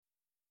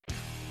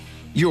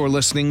You're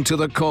listening to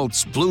the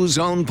Colts Blue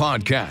Zone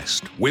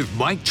Podcast with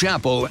Mike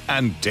Chappell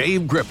and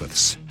Dave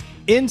Griffiths.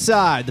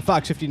 Inside the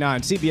Fox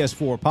 59 CBS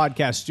 4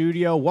 podcast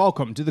studio,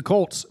 welcome to the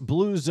Colts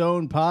Blue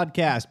Zone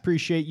Podcast.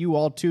 Appreciate you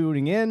all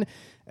tuning in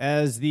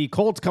as the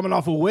Colts, coming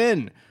off a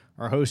win,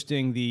 are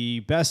hosting the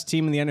best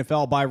team in the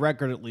NFL by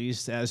record, at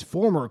least, as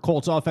former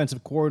Colts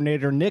offensive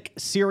coordinator Nick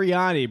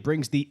Sirianni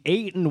brings the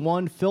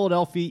 8-1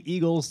 Philadelphia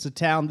Eagles to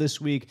town this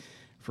week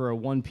for a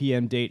 1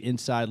 p.m. date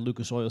inside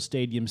Lucas Oil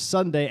Stadium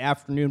Sunday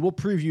afternoon. We'll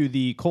preview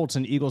the Colts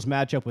and Eagles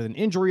matchup with an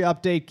injury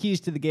update, keys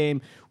to the game.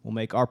 We'll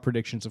make our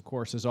predictions, of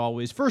course, as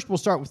always. First, we'll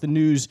start with the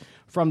news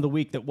from the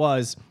week that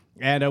was,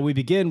 and we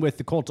begin with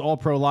the Colts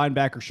All-Pro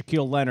linebacker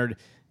Shaquille Leonard.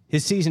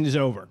 His season is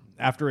over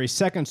after a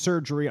second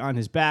surgery on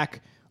his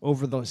back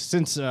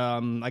since the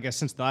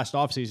last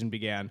offseason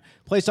began.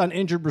 Placed on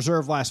injured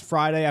reserve last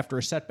Friday after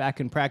a setback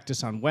in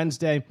practice on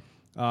Wednesday.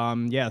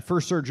 The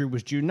first surgery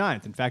was June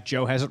 9th. In fact,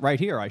 Joe has it right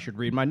here. I should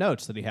read my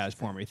notes that he has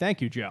for me. Thank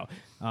you, Joe.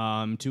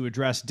 To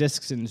address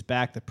discs in his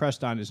back that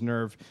pressed on his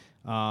nerve.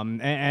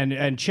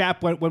 And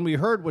Chap, when we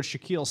heard what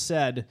Shaquille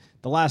said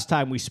the last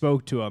time we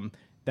spoke to him,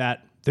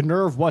 that the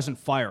nerve wasn't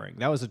firing.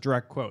 That was a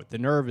direct quote. The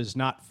nerve is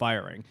not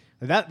firing.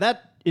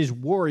 That is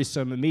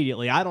worrisome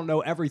immediately. I don't know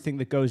everything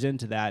that goes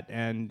into that.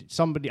 And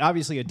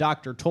obviously a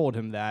doctor told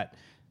him that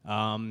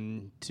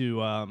to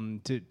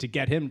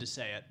get him to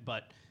say it.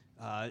 But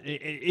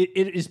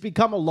it has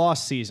become a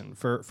lost season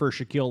for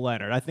Shaquille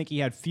Leonard. I think he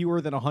had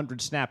fewer than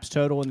 100 snaps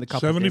total in the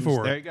couple 74.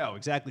 games. There you go.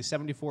 Exactly,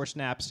 74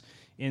 snaps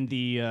in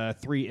the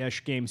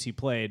three-ish games he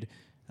played.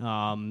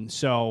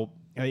 It's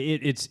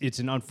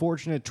an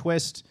unfortunate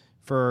twist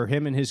for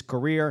him in his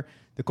career.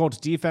 The Colts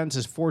defense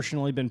has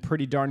fortunately been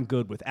pretty darn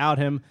good without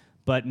him,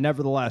 but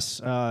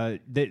nevertheless,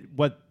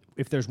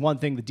 if there's one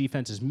thing the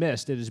defense has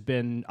missed, it has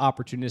been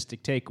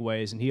opportunistic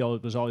takeaways, and he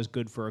was always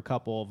good for a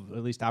couple of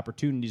at least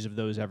opportunities of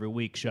those every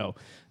week. So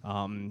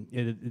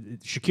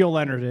Shaquille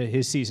Leonard,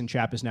 his season,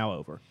 Chap, is now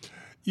over.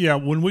 Yeah,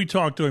 when we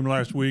talked to him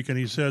last week and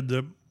he said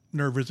the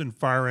nerve isn't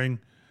firing,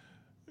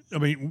 I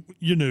mean,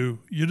 you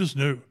just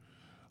knew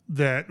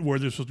that where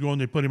this was going.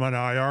 They put him on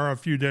IR a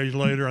few days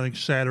later, I think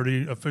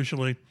Saturday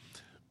officially,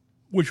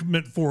 which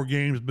meant 4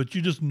 games, but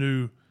you just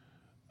knew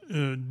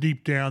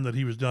deep down that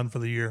he was done for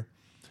the year.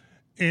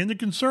 And the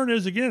concern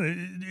is,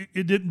 again,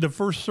 it didn't. The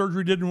first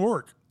surgery didn't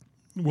work.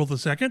 Will the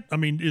second? I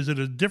mean, is it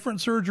a different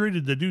surgery?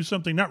 Did they do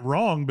something not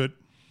wrong, but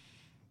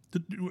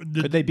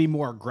could they be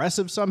more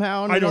aggressive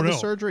somehow in the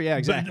surgery? Yeah,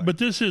 exactly. But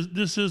this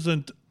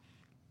isn't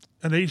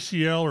an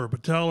ACL or a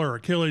patella or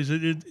Achilles.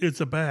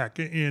 It's a back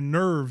and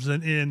nerves,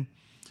 and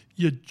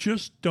you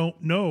just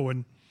don't know.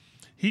 And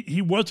he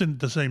wasn't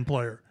the same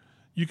player.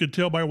 You could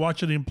tell by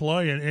watching him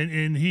play,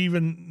 and he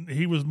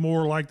was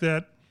more like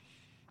that.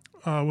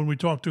 When we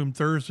talked to him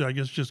Thursday, I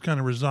guess just kind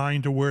of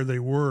resigned to where they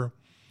were.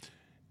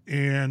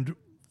 And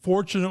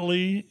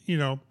fortunately,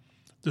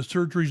 the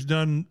surgery's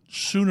done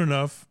soon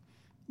enough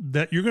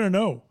that you're going to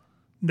know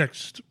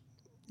next,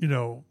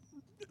 OTAs,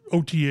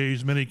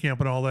 minicamp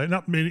and all that.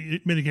 Not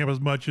minicamp as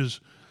much as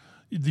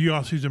the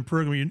offseason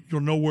program. You'll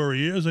know where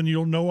he is, and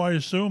you'll know, I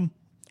assume,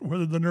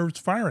 whether the nerve's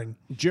firing.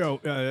 Joe,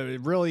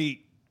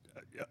 really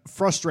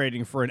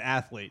frustrating for an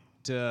athlete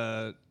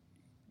to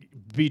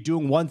be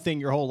doing one thing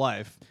your whole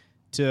life,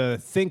 to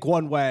think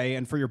one way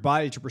and for your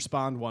body to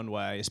respond one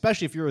way,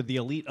 especially if you're the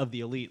elite of the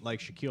elite like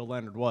Shaquille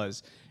Leonard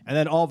was. And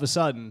then all of a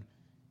sudden,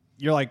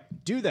 you're like,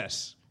 do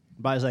this.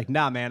 And body's like,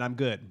 nah, man, I'm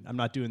good. I'm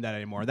not doing that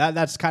anymore.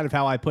 That's kind of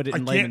how I put it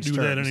in layman's terms.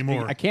 I can't do that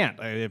anymore. I can't.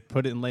 I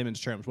put it in layman's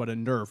terms, what a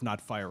nerve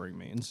not firing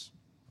means.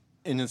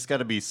 And it's got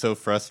to be so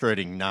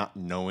frustrating not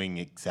knowing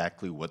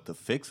exactly what the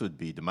fix would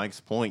be. To Mike's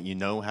point, you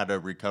know how to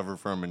recover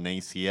from an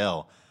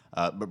ACL,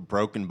 but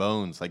broken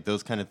bones, like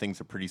those kind of things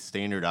are pretty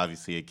standard.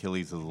 Obviously,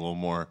 Achilles is a little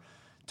more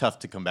tough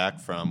to come back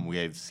from. We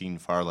have seen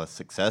far less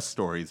success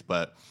stories,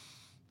 but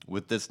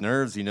with this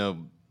nerves,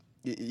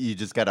 you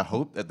just got to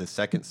hope that the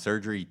second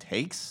surgery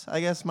takes,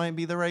 I guess might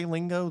be the right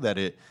lingo, that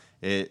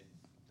it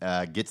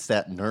gets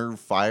that nerve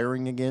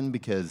firing again,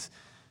 because,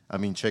 I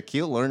mean,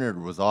 Shaquille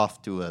Leonard was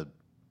off to a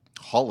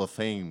Hall of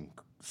Fame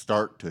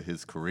start to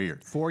his career.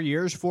 4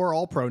 years, 4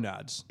 All-Pro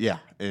nods. Yeah,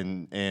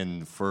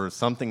 and for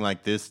something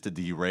like this to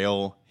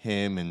derail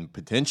him and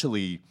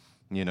potentially,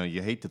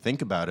 you hate to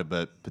think about it,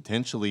 but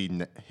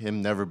potentially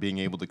him never being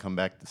able to come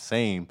back the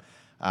same,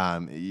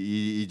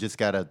 you just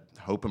got to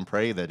hope and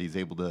pray that he's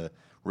able to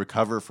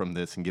recover from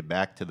this and get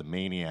back to the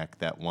maniac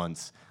that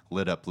once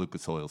lit up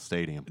Lucas Oil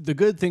Stadium. The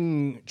good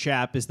thing,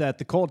 Chap, is that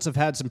the Colts have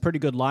had some pretty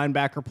good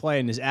linebacker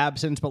play in his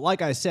absence, but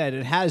like I said,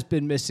 it has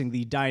been missing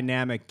the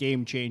dynamic,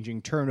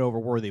 game-changing,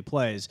 turnover-worthy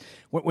plays.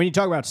 When you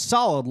talk about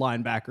solid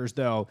linebackers,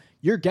 though,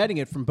 you're getting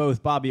it from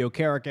both Bobby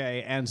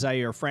Okereke and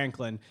Zaire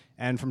Franklin,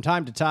 and from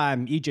time to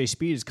time, E.J.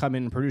 Speed has come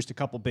in and produced a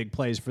couple big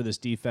plays for this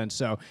defense.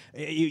 So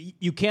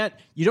you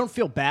don't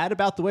feel bad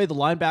about the way the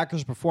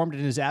linebackers performed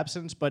in his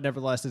absence, but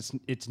nevertheless,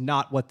 it's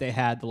not what they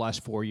had the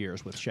last 4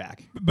 years with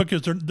Shaq.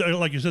 Because they're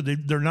like you said,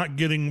 they're not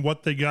getting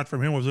what they got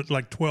from him. Was it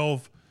like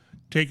 12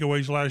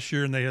 takeaways last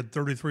year, and they had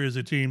 33 as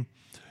a team?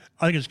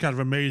 I think it's kind of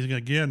amazing.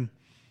 Again,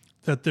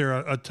 that they're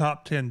a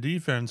top 10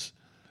 defense,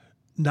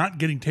 not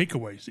getting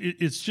takeaways.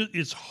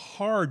 It's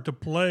hard to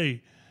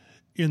play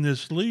in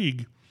this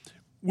league.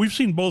 We've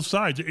seen both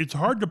sides. It's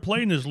hard to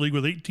play in this league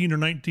with 18 or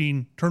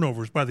 19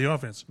 turnovers by the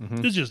offense.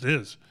 It just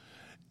is.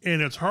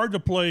 And it's hard to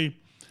play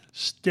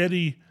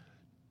steady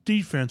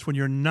defense when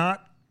you're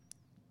not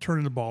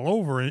turning the ball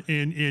over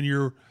and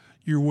you're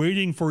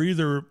waiting for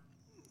either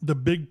the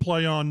big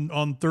play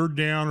on third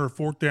down or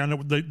fourth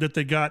down that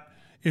they got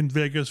in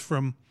Vegas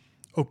from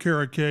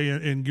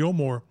Okereke and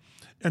Gilmore,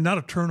 and not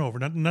a turnover,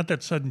 not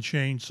that sudden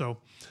change. So,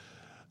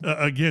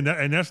 again,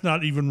 and that's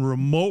not even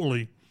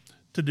remotely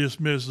to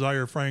dismiss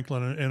Zaire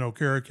Franklin and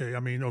Okereke. I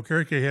mean,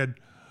 Okereke had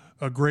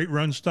a great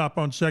run stop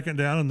on second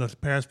down and the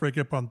pass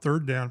breakup on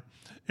third down,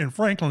 and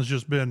Franklin's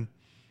just been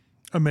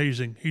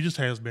amazing. He just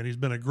has been. He's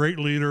been a great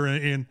leader,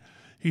 and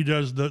he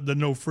does the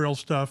no-frill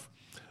stuff.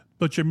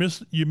 But you miss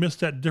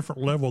that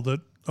different level that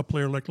a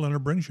player like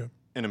Leonard brings you.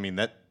 And I mean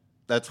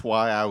that's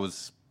why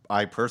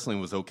I personally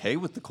was okay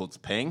with the Colts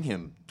paying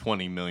him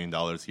 $20 million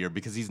a year,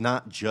 because he's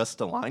not just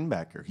a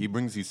linebacker. He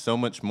brings you so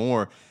much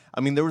more.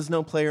 I mean, there was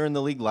no player in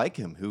the league like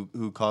him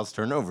who caused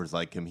turnovers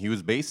like him. He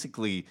was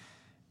basically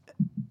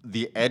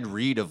the Ed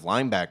Reed of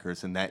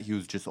linebackers in that he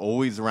was just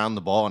always around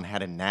the ball and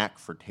had a knack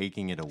for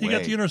taking it away. He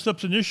got the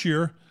interception this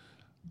year.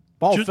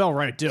 Ball fell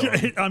right to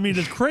him. I mean,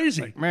 it's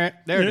crazy.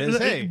 There it is.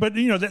 Hey. But,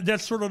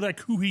 that's sort of like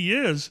who he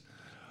is.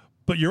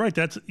 But you're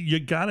right. You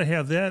got to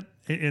have that,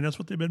 and that's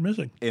what they've been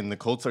missing. And the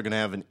Colts are going to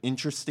have an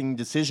interesting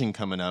decision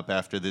coming up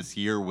after this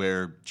year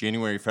where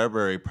January,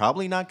 February,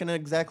 probably not going to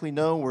exactly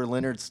know where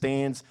Leonard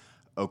stands.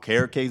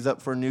 Okereke's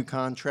up for a new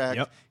contract.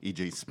 Yep.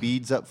 EJ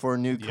Speed's up for a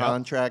new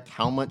contract.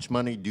 How much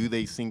money do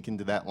they sink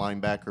into that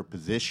linebacker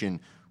position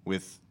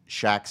with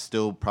Shaq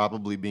still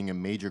probably being a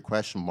major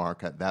question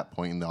mark at that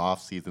point in the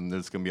offseason?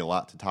 There's going to be a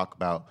lot to talk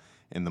about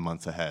in the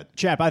months ahead.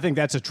 Chap, I think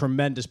that's a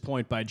tremendous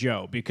point by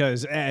Joe,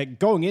 because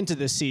going into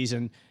this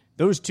season,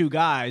 those two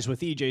guys with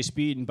EJ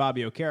Speed and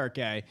Bobby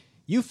Okereke,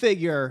 you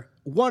figure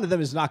one of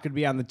them is not going to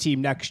be on the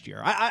team next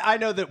year. I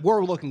know that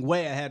we're looking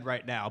way ahead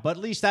right now, but at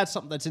least that's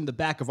something that's in the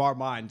back of our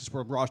minds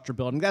for roster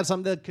building. That's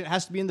something that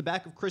has to be in the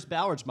back of Chris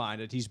Ballard's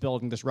mind, that he's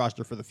building this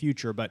roster for the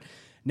future. But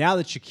now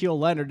that Shaquille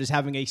Leonard is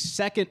having a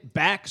second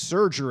back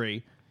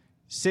surgery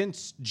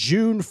since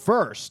June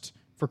 1st,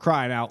 for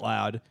crying out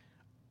loud,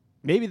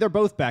 maybe they're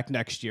both back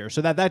next year.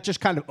 So that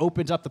just kind of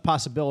opens up the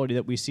possibility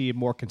that we see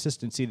more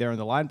consistency there in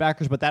the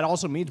linebackers, but that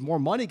also means more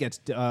money gets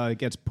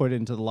put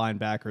into the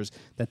linebackers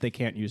that they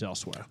can't use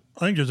elsewhere. I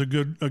think there's a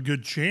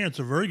good chance,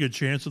 a very good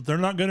chance, that they're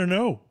not going to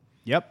know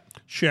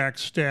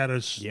Shaq's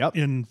status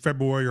in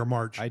February or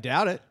March. I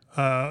doubt it.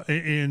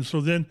 And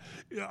so then,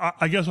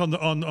 I guess on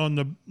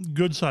the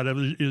good side of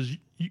it is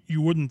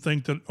you wouldn't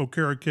think that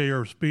Okereke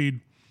or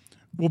Speed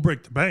will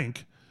break the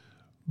bank,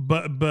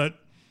 but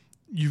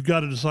you've got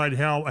to decide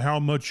how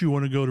much you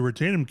want to go to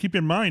retain him. Keep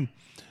in mind,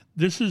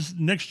 this is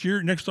next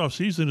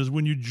offseason is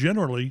when you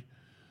generally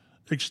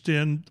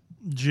extend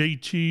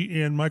JT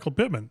and Michael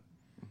Pittman.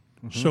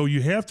 Mm-hmm. So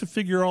you have to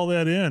figure all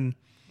that in.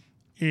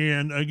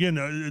 And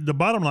again, the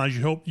bottom line is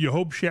you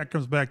hope Shaq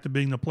comes back to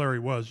being the player he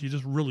was. You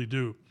just really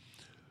do.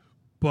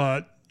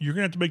 But you're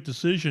going to have to make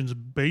decisions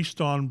based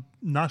on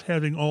not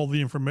having all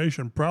the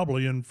information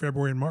probably in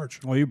February and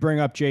March. Well, you bring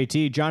up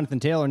JT. Jonathan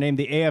Taylor named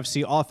the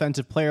AFC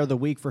Offensive Player of the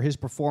Week for his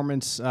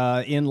performance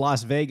in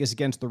Las Vegas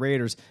against the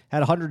Raiders. Had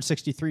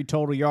 163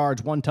 total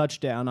yards, 1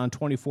 touchdown on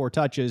 24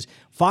 touches.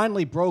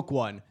 Finally broke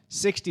one,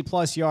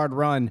 60-plus yard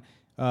run.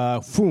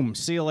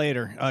 See you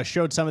later.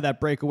 Showed some of that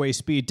breakaway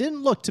speed.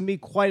 Didn't look to me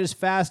quite as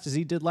fast as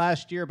he did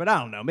last year, but I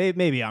don't know.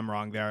 Maybe I'm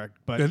wrong there.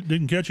 But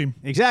didn't catch him.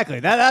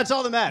 Exactly. That's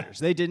all that matters.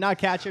 They did not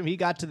catch him. He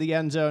got to the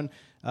end zone.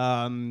 So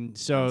I'm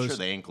sure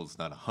the ankle's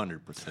not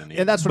 100%.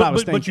 And that's what I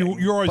was thinking. But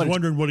you're always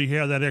wondering what he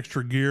had, that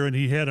extra gear, and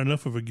he had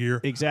enough of a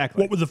gear.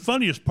 Exactly. What was the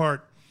funniest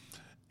part,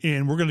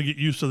 and we're going to get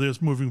used to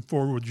this moving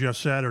forward with Jeff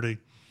Saturday,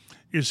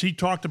 is he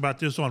talked about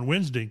this on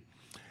Wednesday.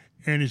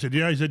 And he said,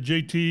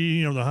 JT,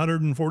 the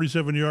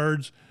 147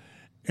 yards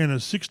and a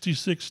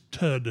 66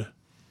 tud.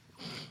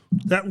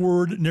 That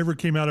word never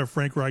came out of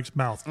Frank Reich's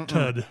mouth.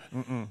 Tud.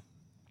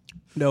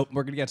 Nope,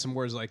 we're going to get some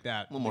words like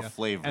that. A little more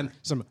flavor. And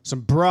some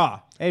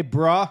brah. Hey,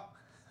 brah.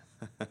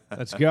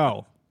 Let's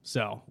go.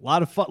 So, a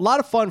lot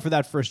of fun for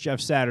that first Jeff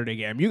Saturday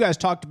game. You guys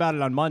talked about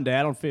it on Monday.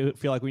 I don't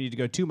feel like we need to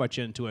go too much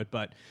into it,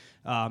 but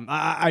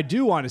I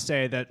do want to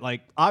say that,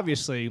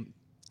 obviously,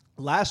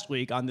 last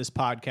week on this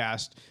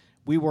podcast,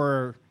 we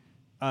were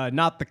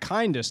not the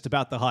kindest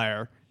about the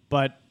hire,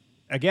 but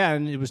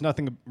again, it was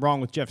nothing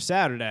wrong with Jeff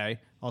Saturday.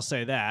 I'll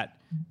say that.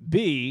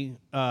 B,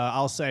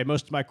 I'll say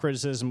most of my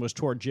criticism was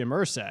toward Jim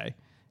Irsay.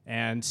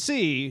 And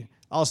C,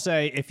 I'll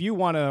say if you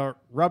want to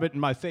rub it in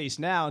my face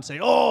now and say,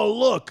 "Oh,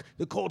 look,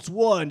 the Colts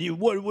won.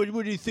 What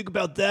do you think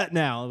about that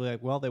now?" I'll be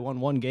like, well, they won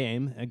one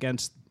game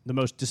against the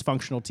most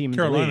dysfunctional team in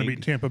the league. Carolina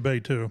beat Tampa Bay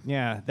too.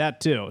 Yeah,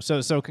 that too.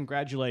 So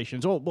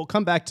congratulations. We'll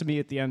come back to me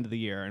at the end of the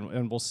year,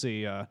 and we'll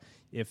see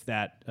if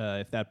that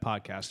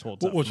podcast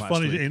holds up. What's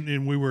funny,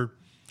 and we were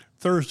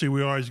Thursday.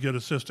 We always get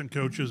assistant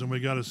coaches, and we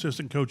got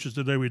assistant coaches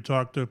today. We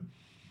talked to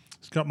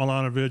Scott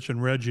Milanovic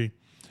and Reggie.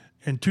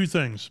 And two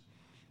things.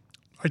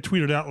 I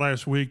tweeted out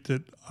last week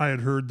that I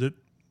had heard that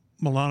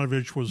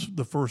Milanovic was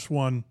the first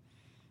one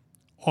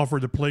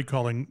offered the play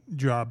calling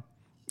job.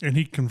 And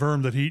he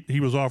confirmed that he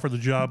was offered the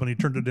job and he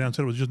turned it down,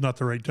 said it was just not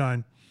the right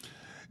time.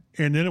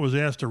 And then it was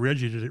asked to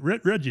Reggie.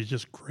 Reggie's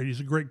just great. He's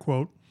a great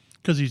quote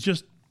because he's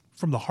just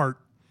from the heart.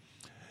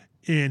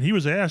 And he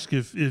was asked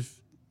if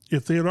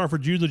they had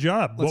offered you the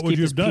job, what would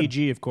you have done?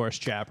 PG, of course,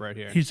 chap right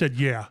here. He said,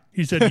 yeah.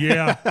 He said,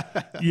 yeah,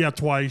 yeah,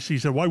 twice. He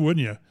said, why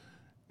wouldn't you?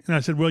 And I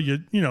said, well,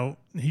 you know,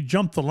 he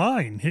jumped the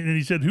line. And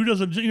he said, who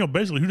doesn't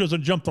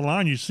jump the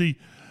line?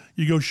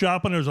 You go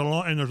shopping, there's a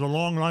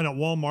long line at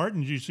Walmart,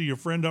 and you see your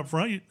friend up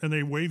front, and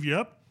they wave you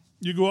up.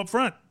 You go up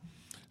front.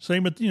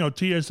 Same at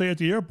TSA at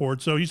the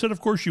airport. So he said, of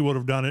course you would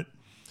have done it.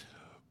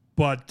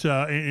 But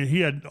and he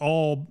had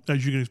all,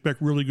 as you can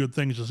expect, really good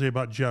things to say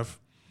about Jeff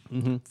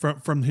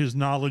from his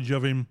knowledge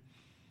of him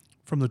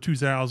from the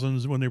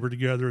 2000s when they were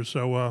together.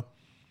 So,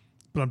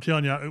 but I'm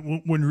telling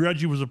you, when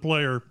Reggie was a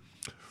player,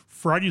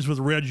 Fridays with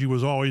Reggie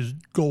was always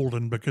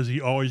golden because he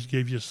always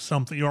gave you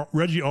something.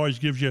 Reggie always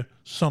gives you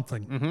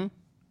something. Mm-hmm.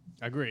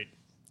 Agreed.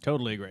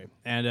 Totally agree.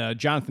 And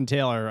Jonathan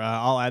Taylor,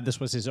 I'll add, this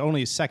was his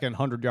only second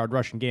 100-yard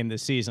rushing game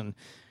this season.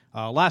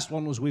 Last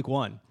one was week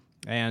 1.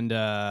 And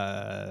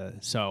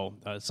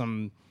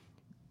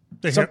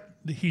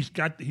he's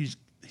got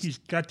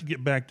to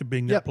get back to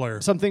being that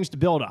player. Some things to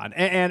build on.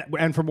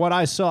 And from what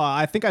I saw,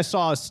 I think I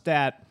saw a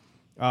stat,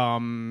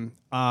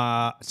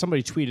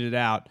 somebody tweeted it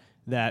out,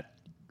 that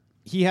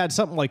he had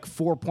something like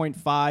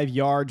 4.5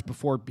 yards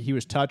before he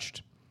was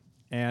touched.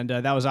 And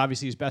that was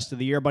obviously his best of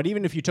the year. But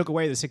even if you took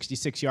away the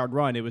 66-yard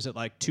run, it was at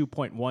like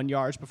 2.1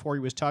 yards before he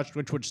was touched,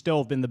 which would still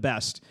have been the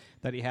best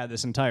that he had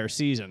this entire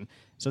season.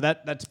 So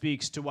that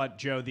speaks to what,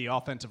 Joe, the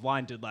offensive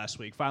line did last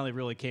week. Finally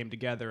really came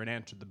together and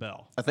answered the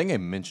bell. I think I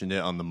mentioned it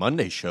on the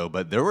Monday show,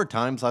 but there were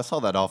times I saw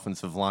that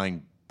offensive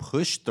line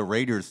push the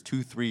Raiders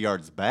 2-3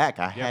 yards back.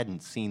 I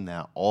hadn't seen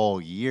that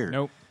all year.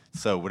 Nope.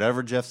 So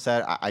whatever Jeff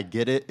said, I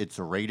get it. It's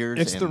the Raiders.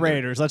 It's the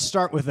Raiders. Let's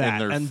start with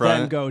that and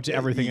then go to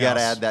everything else. You got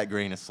to add that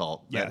grain of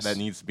salt. Yes. That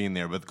needs to be in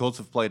there. But the Colts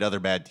have played other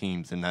bad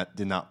teams and that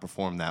did not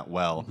perform that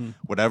well. Mm-hmm.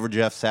 Whatever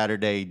Jeff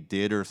Saturday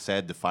did or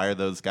said to fire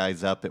those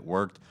guys up, it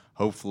worked.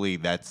 Hopefully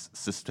that's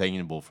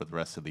sustainable for the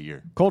rest of the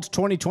year. Colts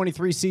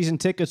 2023 season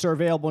tickets are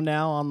available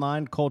now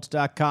online,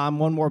 Colts.com.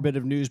 One more bit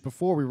of news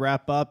before we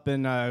wrap up,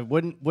 and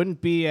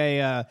wouldn't be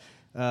a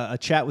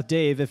chat with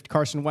Dave if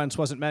Carson Wentz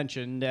wasn't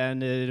mentioned,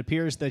 and it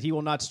appears that he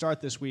will not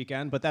start this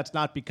weekend, but that's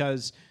not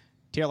because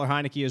Taylor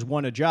Heineke has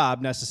won a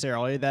job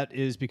necessarily. That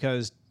is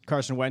because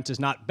Carson Wentz is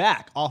not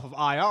back off of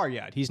IR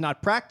yet. He's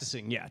not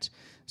practicing yet.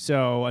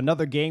 So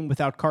another game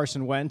without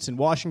Carson Wentz in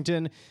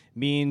Washington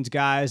means,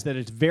 guys, that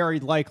it's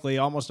very likely,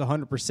 almost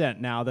 100%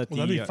 now that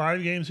that'd be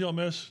 5 games he'll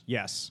miss.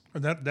 Yes,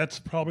 and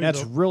that's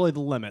really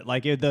the limit.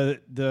 Like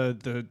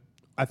the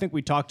I think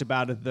we talked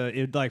about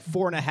it. Like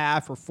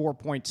 4.5 or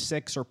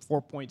 4.6 or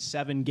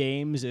 4.7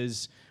 games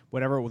is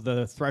whatever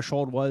the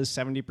threshold was,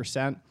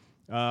 70%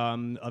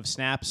 of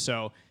snaps.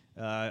 So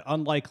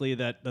unlikely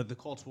that the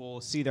Colts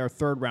will see their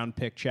third-round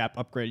pick, Chap,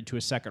 upgraded to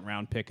a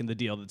second-round pick in the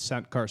deal that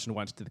sent Carson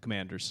Wentz to the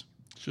Commanders.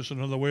 It's just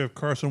another way of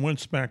Carson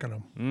Wentz smacking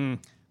him.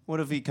 What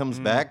if he comes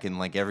back and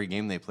like every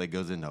game they play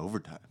goes into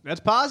overtime?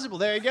 That's possible.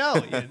 There you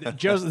go.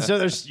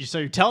 So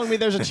you're telling me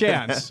there's a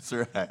chance.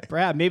 That's right.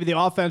 Perhaps maybe the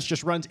offense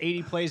just runs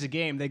 80 plays a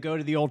game. They go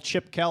to the old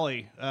Chip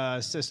Kelly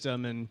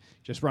system and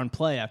just run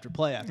play after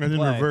play after play. And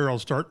then Rivera will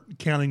start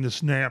counting the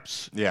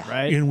snaps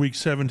right? in week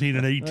 17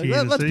 and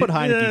 18. Let's put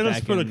Heineke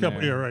back in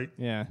couple. there. Yeah, right.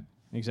 Yeah,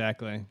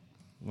 exactly.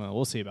 Well,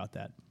 we'll see about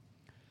that.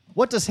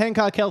 What does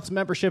Hancock Health's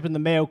membership in the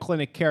Mayo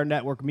Clinic Care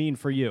Network mean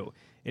for you?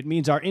 It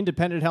means our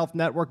independent health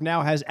network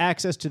now has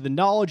access to the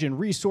knowledge and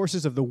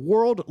resources of the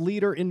world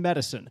leader in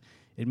medicine.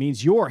 It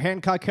means your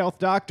Hancock Health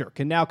doctor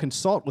can now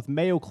consult with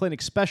Mayo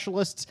Clinic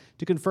specialists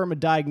to confirm a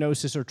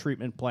diagnosis or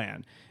treatment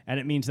plan. And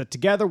it means that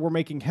together we're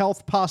making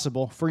health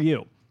possible for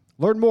you.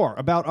 Learn more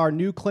about our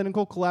new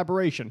clinical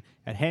collaboration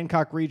at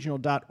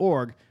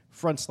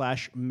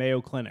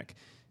hancockregional.org/Mayo Clinic.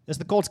 As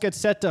the Colts get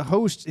set to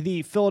host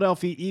the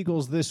Philadelphia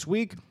Eagles this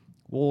week,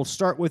 we'll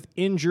start with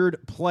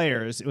injured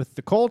players. With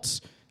the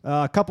Colts,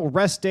 a couple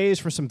rest days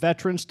for some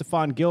veterans,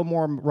 Stephon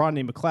Gilmore and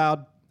Rodney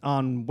McLeod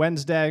on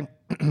Wednesday.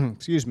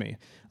 Excuse me.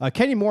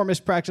 Kenny Moore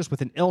missed practice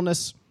with an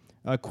illness.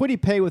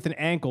 Kwity Paye with an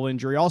ankle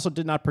injury also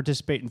did not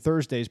participate in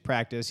Thursday's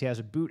practice. He has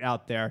a boot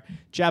out there.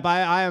 Jab,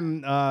 I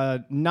am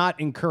not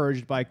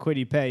encouraged by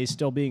Kwity Paye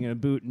still being in a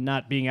boot and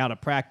not being out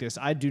of practice.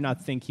 I do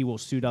not think he will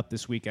suit up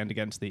this weekend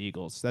against the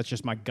Eagles. That's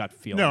just my gut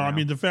feeling. No, now. I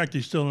mean, the fact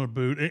he's still in a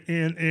boot,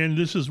 and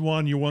this is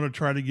one you want to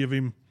try to give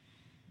him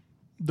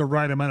the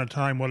right amount of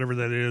time, whatever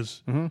that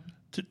is,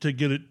 to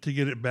get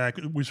it back.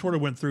 We sort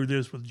of went through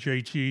this with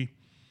JT,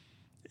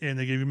 and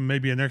they gave him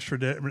maybe an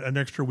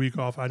extra week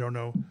off. I don't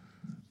know,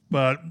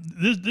 but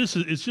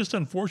it's just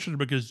unfortunate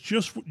because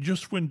just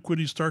when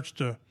Kwity starts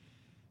to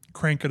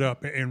crank it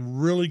up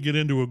and really get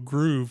into a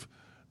groove,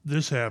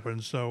 this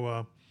happens.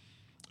 So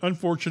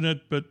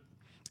unfortunate, and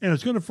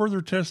it's going to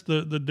further test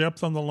the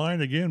depth on the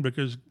line again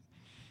because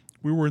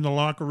we were in the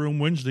locker room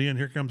Wednesday, and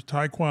here comes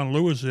Tyquan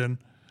Lewis in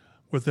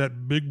with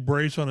that big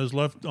brace on his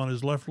left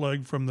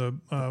leg from the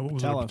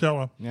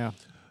patella. Yeah.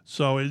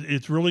 So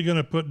it's really going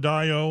to put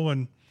Dio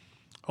and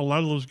a lot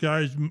of those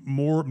guys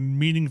more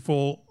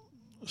meaningful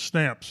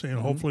snaps, and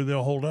hopefully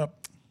they'll hold up.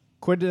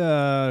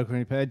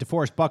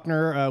 DeForest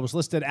Buckner was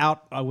listed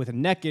out with a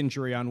neck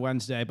injury on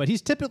Wednesday, but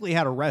he's typically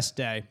had a rest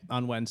day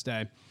on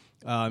Wednesday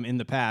in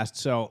the past.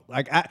 So,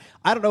 I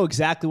don't know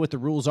exactly what the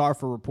rules are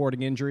for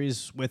reporting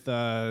injuries with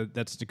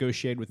that's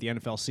negotiated with the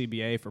NFL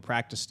CBA for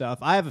practice stuff.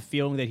 I have a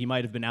feeling that he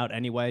might have been out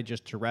anyway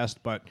just to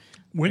rest, but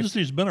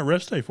Wednesday's been a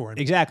rest day for him.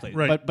 Exactly.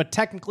 Right. But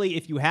technically,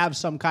 if you have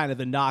some kind of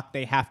a knock,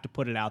 they have to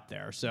put it out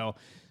there. So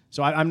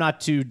I'm not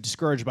too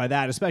discouraged by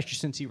that, especially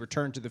since he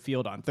returned to the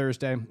field on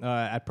Thursday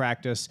at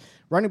practice.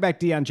 Running back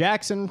Deion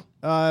Jackson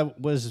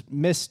was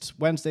missed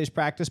Wednesday's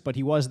practice, but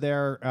he was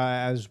there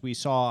as we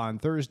saw on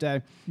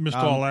Thursday. Missed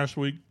all last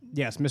week.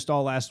 Yes, missed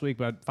all last week,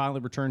 but finally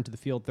returned to the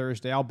field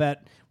Thursday. I'll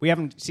bet we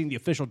haven't seen the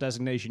official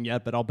designation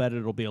yet, but I'll bet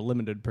it'll be a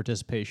limited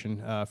participation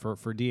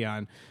for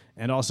Deion.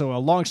 And also, a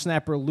long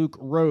snapper, Luke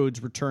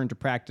Rhodes, returned to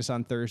practice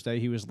on Thursday.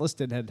 He was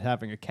listed as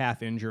having a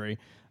calf injury,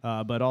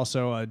 but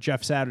also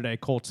Jeff Saturday,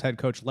 Colts head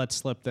coach, let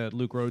slip that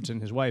Luke Rhodes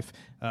and his wife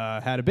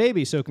had a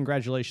baby. So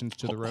congratulations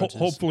to the Rhodes.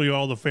 Hopefully,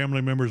 all the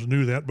family members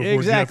knew that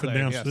before Jeff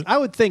announced it. I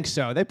would think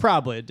so. They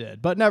probably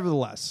did, but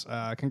nevertheless,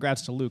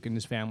 congrats to Luke and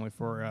his family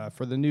for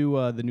the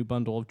new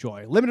bundle of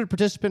joy. Limited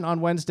participant on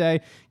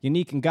Wednesday: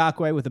 Yannick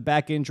Ngakoue with a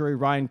back injury,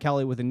 Ryan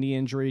Kelly with a knee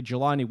injury,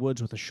 Jelani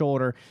Woods with a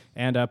shoulder,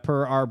 and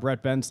per our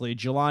Brett Bensley,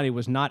 Jelani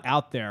was not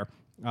out there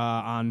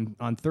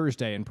on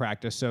Thursday in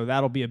practice, so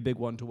that'll be a big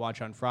one to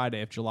watch on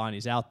Friday if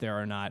Jelani's out there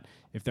or not,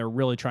 if they're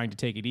really trying to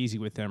take it easy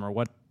with him or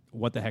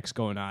what the heck's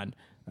going on.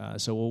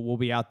 So we'll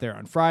be out there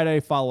on Friday.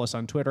 Follow us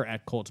on Twitter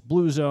at Colts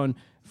Blue Zone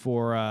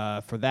for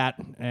that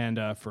and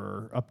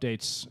for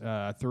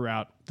updates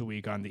throughout the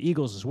week on the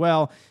Eagles as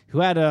well, who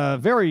had a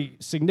very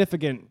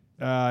significant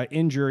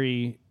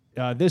injury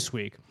this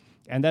week,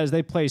 and that is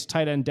they placed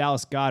tight end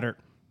Dallas Goedert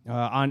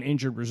on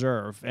injured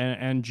reserve.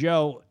 And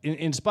Joe,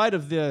 in spite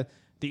of the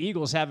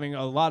Eagles having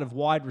a lot of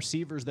wide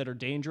receivers that are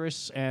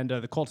dangerous, and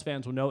the Colts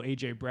fans will know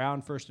A.J.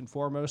 Brown first and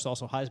foremost,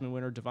 also Heisman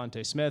winner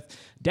Devontae Smith,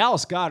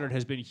 Dallas Goedert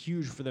has been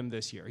huge for them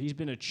this year. He's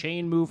been a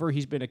chain mover.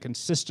 He's been a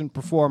consistent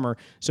performer.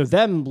 So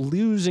them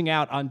losing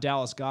out on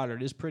Dallas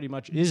Goedert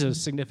is a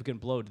significant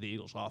blow to the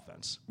Eagles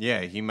offense.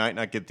 Yeah, he might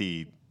not get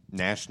the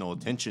national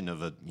attention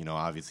of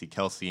obviously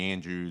Kelsey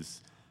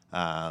Andrews,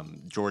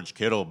 George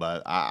Kittle,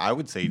 but I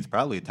would say he's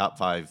probably a top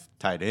 5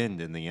 tight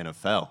end in the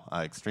NFL.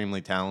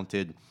 Extremely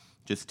talented.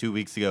 Just 2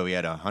 weeks ago, he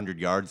had 100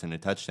 yards and a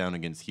touchdown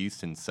against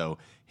Houston. So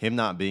him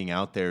not being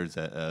out there is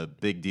a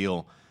big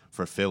deal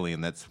for Philly,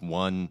 and that's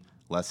one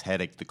less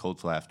headache the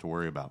Colts will have to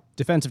worry about.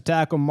 Defensive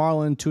tackle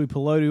Marlon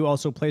Tuipulotu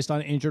also placed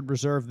on injured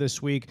reserve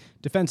this week.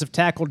 Defensive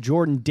tackle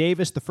Jordan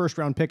Davis, the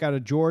first-round pick out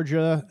of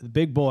Georgia, the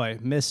big boy,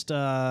 missed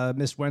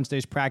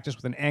Wednesday's practice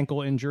with an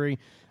ankle injury.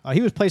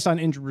 He was placed on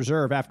injured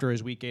reserve after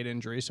his Week 8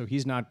 injury, so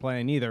he's not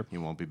playing either. He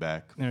won't be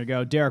back. There you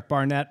go. Derek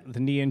Barnett, with a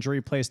knee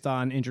injury, placed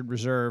on injured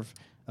reserve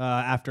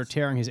after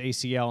tearing his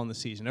ACL in the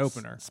season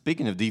opener.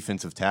 Speaking of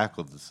defensive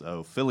tackles,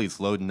 Philly's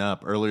loading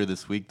up. Earlier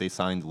this week, they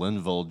signed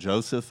Linval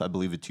Joseph, I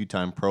believe a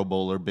 2-time Pro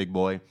Bowler, big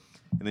boy.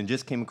 And then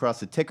just came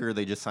across the ticker,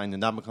 they just signed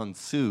Ndamukong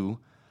Suh.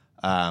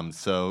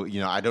 So,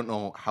 I don't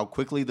know how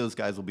quickly those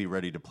guys will be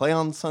ready to play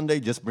on Sunday,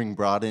 just being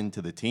brought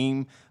into the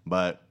team.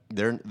 But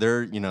they're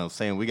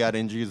saying we got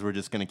injuries, we're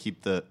just going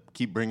to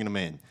keep bringing them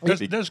in.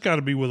 That's got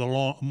to be with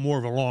more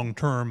of a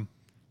long-term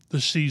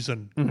this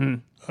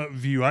season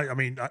view.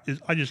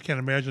 I just can't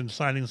imagine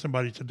signing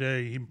somebody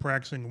today, him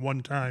practicing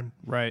one time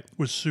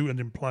with Sue and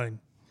him playing.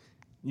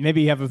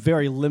 Maybe you have a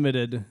very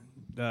limited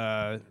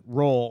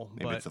role.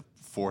 Maybe it's a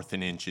 4th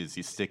and inches.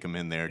 You stick them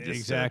in there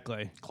just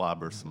to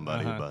clobber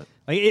somebody. But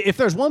if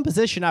there's one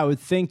position I would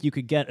think you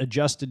could get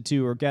adjusted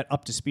to or get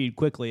up to speed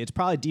quickly, it's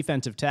probably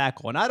defensive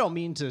tackle. And I don't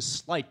mean to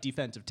slight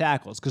defensive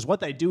tackles because what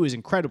they do is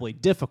incredibly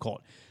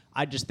difficult.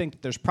 I just think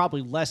that there's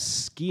probably less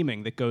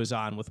scheming that goes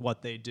on with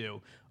what they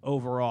do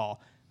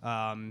overall.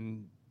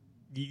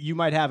 You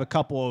might have a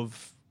couple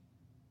of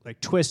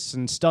twists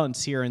and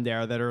stunts here and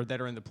there that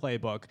are in the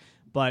playbook,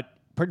 but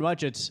pretty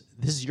much it's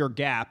this is your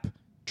gap,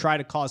 try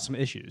to cause some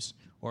issues,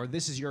 or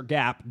this is your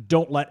gap,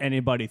 don't let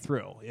anybody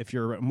through. If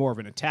you're more of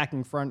an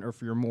attacking front or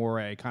if you're more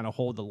a kind of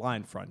hold the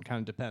line front, kind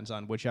of depends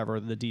on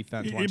whichever the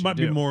defense wants to do. It might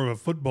be more of a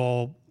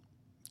football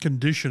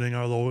conditioning,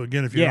 although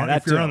again, if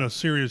you're on a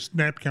serious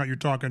snap count, you're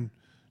talking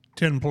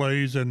 10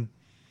 plays in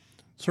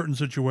certain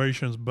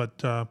situations.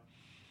 But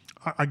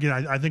again,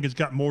 I think it's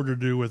got more to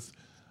do with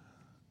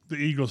the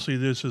Eagles see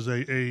this as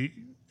a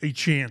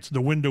chance.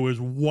 The window is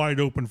wide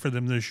open for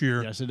them this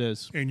year. Yes, it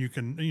is. And you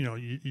can,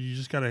 you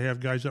just got to have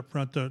guys up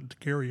front to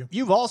carry you.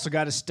 You've also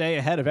got to stay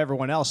ahead of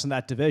everyone else in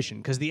that division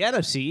because the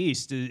NFC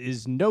East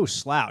is no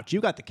slouch.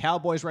 You got the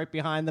Cowboys right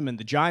behind them and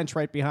the Giants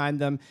right behind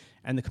them.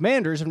 And the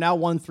Commanders have now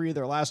won 3 of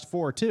their last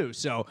 4 too.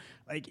 So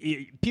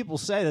people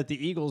say that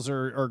the Eagles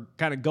are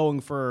kind of going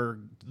for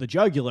the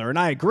jugular, and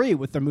I agree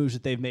with the moves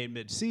that they've made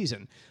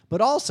mid-season.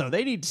 But also,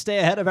 they need to stay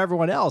ahead of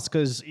everyone else,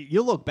 because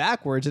you look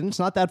backwards, and it's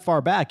not that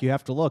far back. You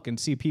have to look and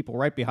see people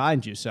right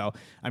behind you. So,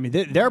 I mean,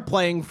 they're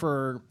playing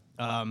for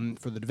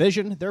the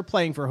division. They're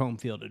playing for home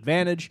field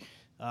advantage.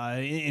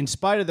 In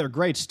spite of their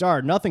great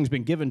start, nothing's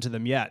been given to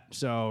them yet.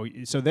 So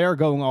they're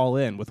going all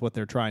in with what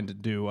they're trying to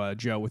do,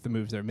 Joe, with the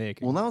moves they're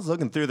making. Well, I was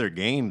looking through their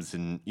games,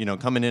 and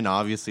coming in,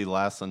 obviously the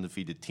last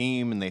undefeated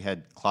team, and they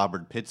had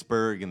clobbered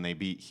Pittsburgh, and they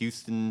beat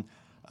Houston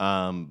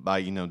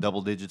by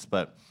double digits,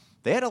 but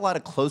they had a lot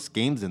of close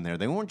games in there.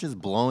 They weren't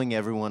just blowing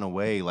everyone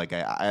away like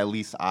at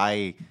least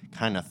I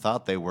kind of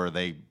thought they were.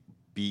 They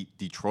beat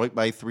Detroit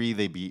by 3.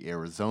 They beat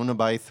Arizona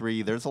by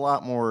 3. There's a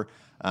lot more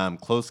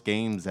close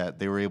games that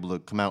they were able to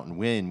come out and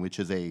win, which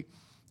is a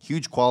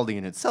huge quality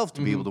in itself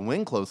to be able to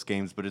win close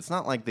games, but it's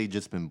not like they've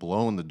just been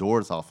blowing the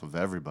doors off of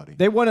everybody.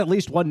 They won at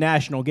least one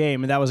national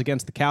game, and that was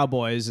against the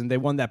Cowboys, and they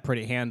won that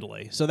pretty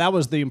handily. So that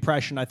was the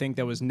impression, I think,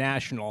 that was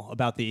national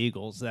about the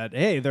Eagles, that,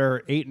 hey, they're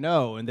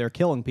 8-0 and they're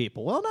killing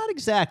people. Well, not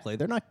exactly.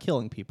 They're not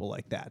killing people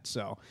like that.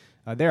 So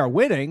they are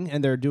winning,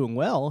 and they're doing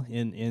well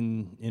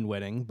in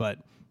winning, but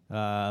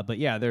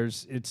yeah,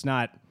 this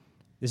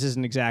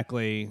isn't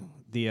exactly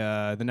the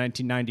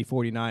 1990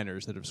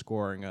 49ers that are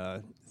scoring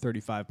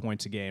 35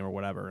 points a game or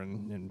whatever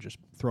and just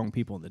throwing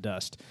people in the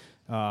dust.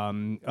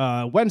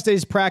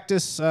 Wednesday's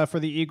practice for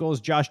the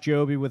Eagles, Josh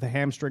Jobe with a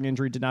hamstring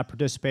injury did not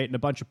participate, and a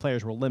bunch of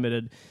players were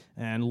limited,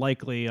 and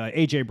likely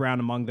A.J. Brown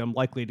among them,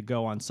 likely to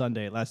go on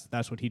Sunday.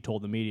 That's what he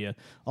told the media.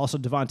 Also,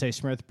 Devontae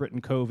Smith,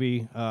 Britton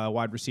Covey,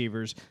 wide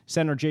receivers,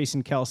 center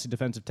Jason Kelsey,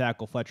 defensive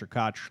tackle Fletcher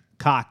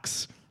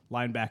Cox,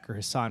 linebacker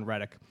Hassan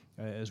Reddick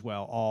as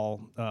well,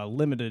 all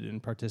limited in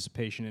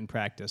participation in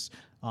practice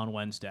on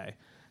Wednesday.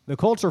 The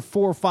Colts are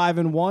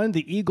 4-5-1.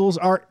 The Eagles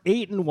are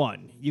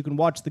 8-1. You can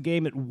watch the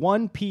game at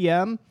 1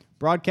 p.m.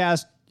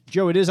 Broadcast,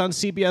 Joe, it is on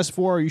CBS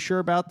 4. Are you sure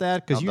about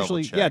that? Because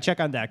usually, check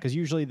on that. Because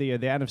usually the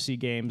NFC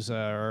games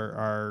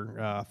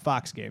are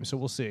Fox games. So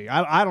we'll see.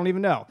 I don't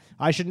even know.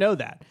 I should know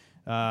that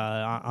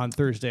on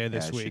Thursday of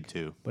this week. Should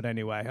too. But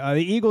anyway,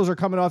 the Eagles are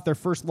coming off their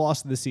first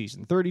loss of the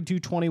season,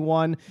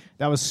 32-21.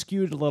 That was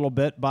skewed a little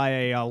bit by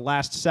a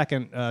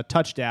last-second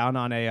touchdown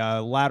on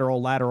a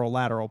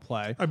lateral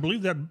play. I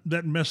believe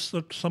that messed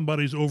up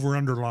somebody's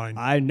over-under line.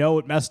 I know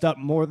it messed up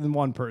more than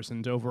one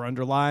person's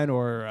over-under line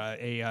or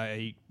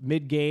a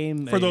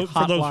mid-game, for those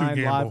who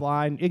gamble. Live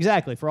line.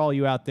 Exactly, for all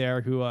you out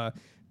there who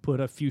put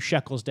a few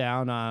shekels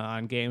down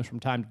on games from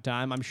time to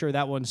time. I'm sure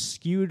that one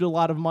skewed a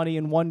lot of money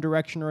in one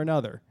direction or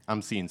another.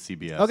 I'm seeing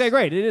CBS. Okay,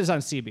 great. It is on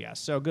CBS,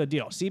 so good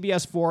deal.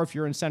 CBS 4 if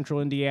you're in central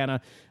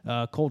Indiana.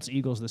 Colts,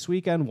 Eagles this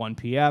weekend, 1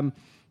 p.m.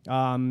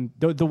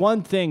 The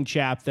one thing,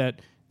 chap,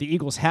 that the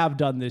Eagles have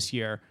done this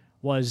year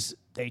was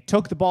they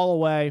took the ball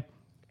away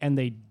and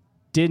they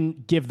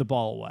didn't give the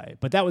ball away.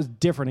 But that was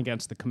different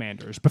against the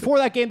Commanders. Before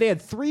that game, they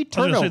had 3 turnovers.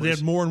 I was going to say they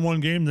had more in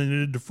one game than they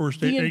did the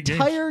first 8 games. The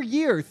entire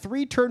year,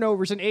 3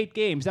 turnovers in 8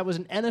 games. That was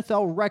an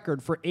NFL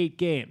record for 8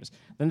 games.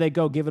 Then they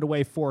go give it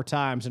away 4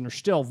 times, and are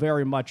still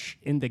very much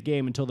in the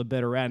game until the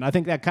bitter end. I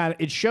think that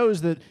it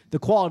shows that the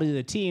quality of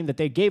the team, that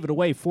they gave it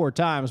away 4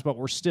 times, but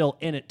were still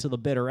in it to the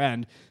bitter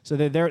end. So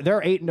their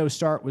 8-0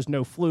 start was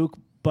no fluke,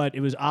 but it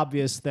was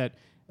obvious that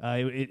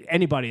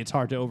it's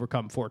hard to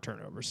overcome 4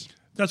 turnovers.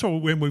 That's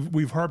what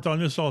we've harped on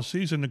this all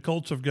season. The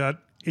Colts have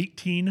got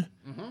 18.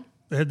 Mm-hmm.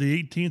 They had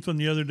the 18th one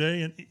the other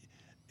day, and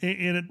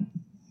it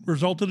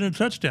resulted in a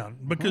touchdown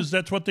because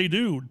that's what they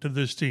do to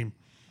this team.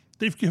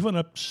 They've given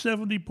up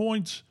 70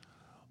 points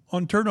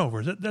on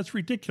turnovers. That's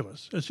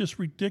ridiculous. That's just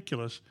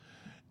ridiculous.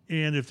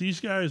 And if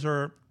these guys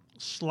are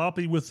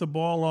sloppy with the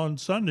ball on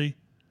Sunday,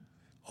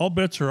 all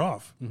bets are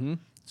off. Mm-hmm.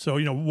 So,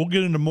 we'll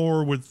get into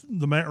more with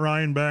the Matt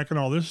Ryan back and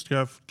all this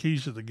stuff,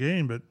 keys to the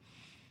game, but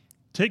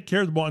take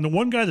care of the ball. And the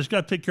one guy that's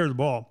got to take care of the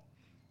ball,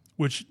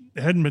 which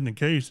hadn't been the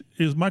case,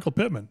 is Michael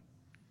Pittman.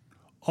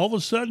 All of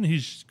a sudden,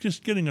 he's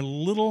just getting a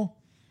little,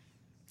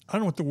 I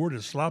don't know what the word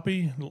is,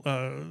 sloppy,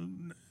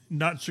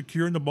 not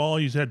securing the ball.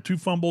 He's had 2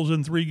 fumbles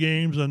in 3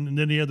 games, and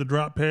then he had the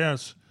drop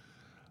pass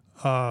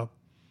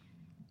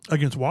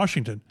against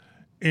Washington.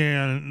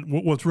 And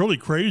what's really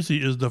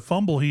crazy is the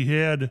fumble he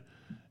had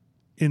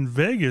in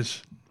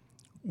Vegas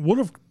would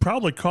have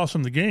probably cost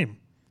him the game.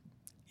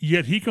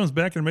 Yet he comes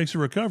back and makes a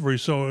recovery,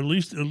 so at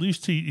least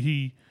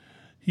he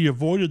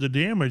avoided the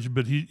damage,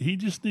 but he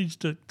just needs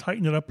to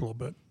tighten it up a little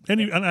bit,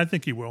 and I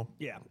think he will.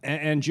 Yeah,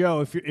 and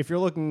Joe, if you're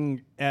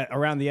looking at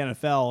around the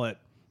NFL at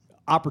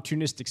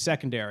opportunistic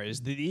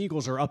secondaries, the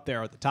Eagles are up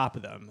there at the top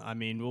of them. I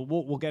mean,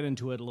 we'll get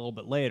into it a little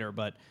bit later,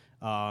 but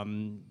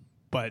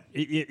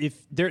if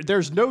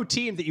there's no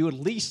team that you would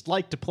least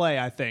like to play,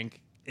 I think,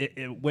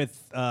 with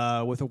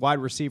a wide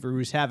receiver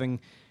who's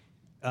having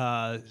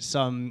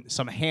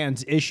some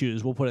hands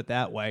issues, we'll put it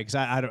that way, because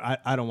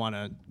I don't want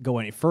to go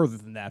any further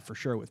than that for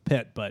sure with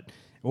Pitt,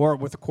 or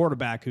with a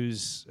quarterback who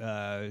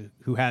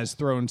has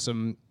thrown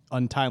some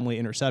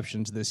untimely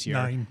interceptions this year.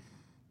 9.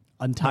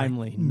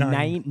 untimely.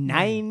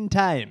 Nine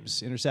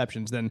times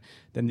interceptions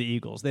than the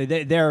Eagles.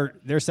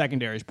 Their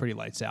secondary is pretty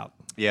lights out.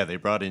 Yeah, they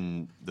brought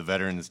in the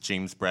veterans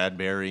James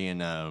Bradbury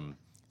and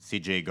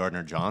C.J.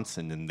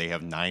 Gardner-Johnson, and they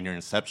have 9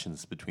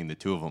 interceptions between the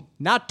two of them.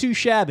 Not too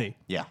shabby.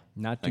 Yeah.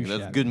 Not too shabby.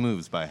 That's good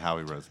moves by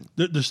Howie Roseman.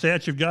 The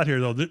stats you've got here,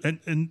 though,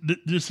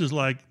 this is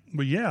like,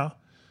 well, yeah,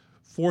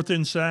 4th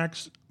in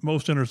sacks,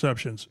 most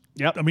interceptions.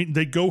 Yep. I mean,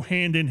 they go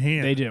hand in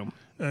hand. They do.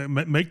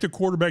 Make the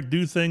quarterback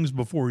do things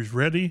before he's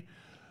ready.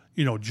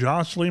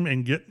 Jostle him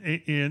and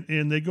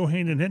and they go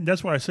hand in hand.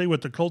 That's why I say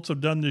what the Colts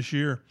have done this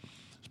year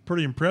is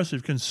pretty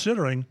impressive,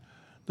 considering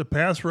the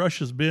pass rush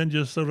has been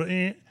just sort of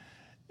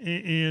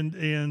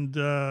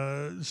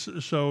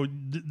so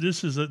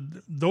this is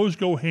those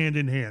go hand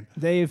in hand.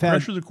 They've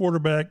pressure the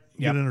quarterback,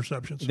 yep. get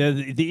interceptions.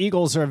 The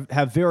Eagles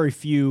have very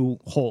few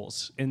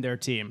holes in their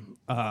team.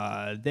 They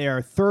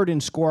are 3rd in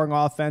scoring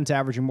offense,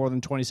 averaging more than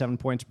 27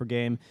 points per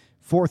game.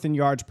 4th in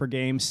yards per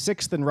game,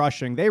 6th in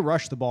rushing. They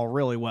rush the ball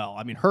really well.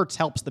 I mean, Hurts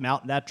helps them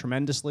out in that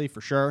tremendously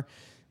for sure,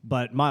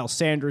 but Miles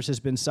Sanders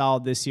has been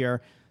solid this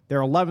year.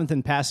 They're 11th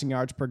in passing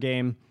yards per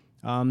game.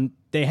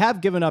 They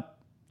have given up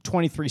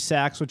 23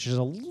 sacks, which is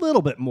a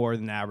little bit more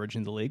than average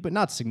in the league, but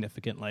not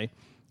significantly.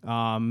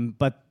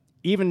 But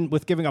even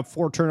with giving up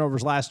 4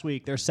 turnovers last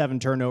week, their 7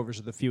 turnovers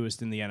are the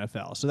fewest in the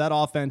NFL. So that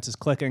offense is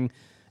clicking.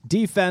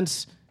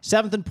 Defense,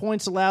 7th in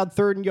points allowed,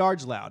 3rd in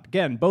yards allowed.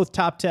 Again, both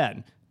top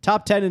 10.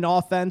 Top 10 in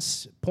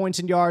offense, points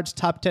and yards.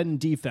 Top 10 in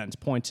defense,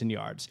 points and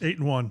yards.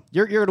 8-1.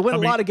 You're going to win a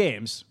lot of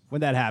games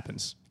when that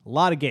happens. A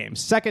lot of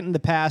games. 2nd in the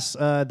pass,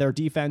 their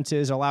defense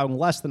is allowing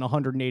less than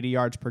 180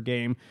 yards per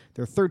game.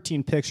 Their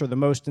 13 picks are the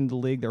most in the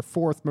league. They're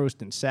 4th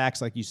most in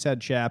sacks, like you said,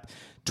 Chap.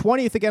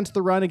 20th against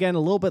the run, again, a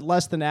little bit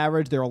less than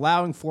average. They're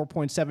allowing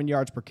 4.7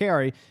 yards per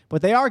carry,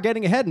 but they are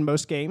getting ahead in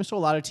most games, so a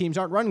lot of teams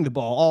aren't running the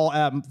ball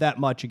all that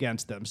much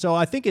against them. So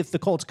I think if the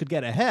Colts could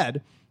get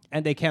ahead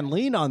and they can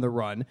lean on the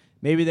run,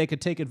 maybe they could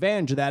take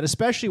advantage of that,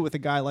 especially with a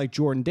guy like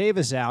Jordan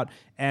Davis out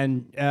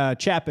and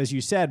Chap, as you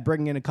said,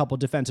 bringing in a couple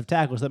defensive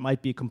tackles that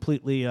might be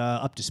completely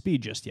up to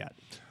speed just yet.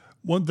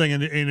 One thing,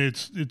 and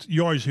it's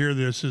you always hear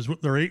this, is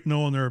they're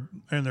 8-0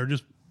 and they're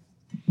just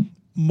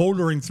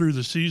motoring through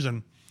the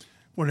season.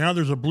 Well, now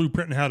there's a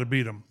blueprint on how to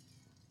beat them.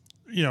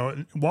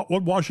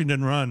 What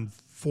Washington run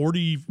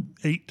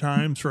 48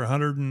 times for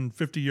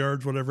 150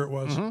 yards, whatever it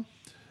was,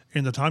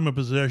 in the time of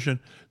possession.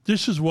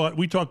 This is what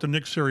we talked to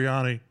Nick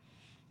Sirianni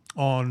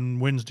on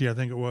Wednesday, I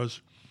think it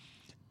was,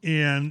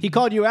 and he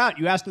called you out.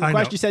 You asked him the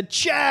question. You said,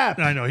 "Chap."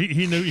 I know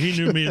he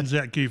knew me and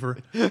Zach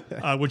Kiefer,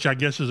 which I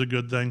guess is a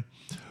good thing.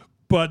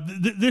 But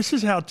this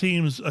is how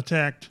teams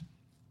attacked,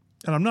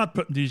 and I'm not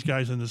putting these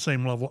guys in the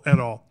same level at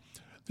all.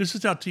 This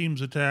is how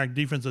teams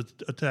defense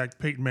attacked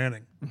Peyton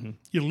Manning. Mm-hmm.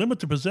 You limit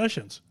the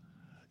possessions.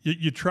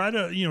 You try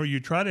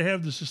to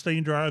have the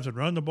sustained drives and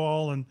run the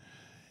ball,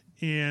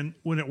 and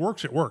when it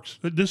works, it works.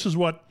 This is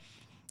what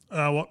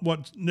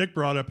Nick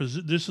brought up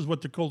is this is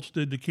what the Colts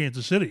did to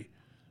Kansas City.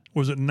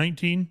 Was it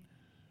 19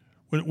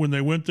 when they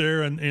went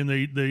there and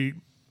they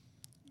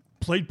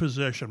played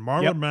possession,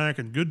 Marlon Mack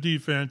and good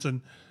defense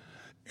and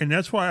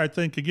that's why I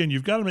think again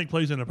you've got to make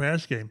plays in a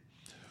pass game.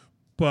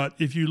 But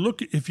if you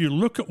look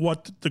at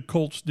what the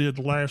Colts did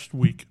last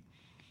week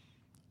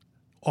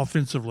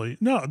offensively,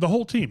 no, the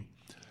whole team.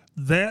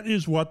 That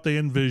is what they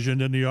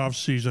envisioned in the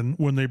offseason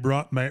when they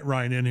brought Matt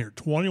Ryan in here.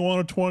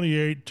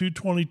 21-28,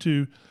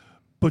 222.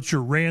 But you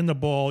ran the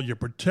ball, you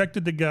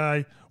protected the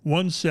guy,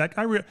 1 sack.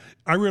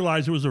 I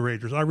realized it was the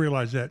Raiders. I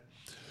realized that.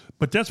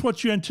 But that's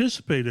what you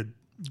anticipated.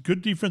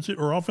 Good defensive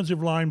or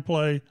offensive line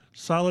play,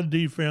 solid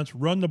defense,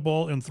 run the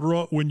ball, and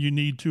throw it when you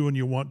need to and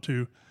you want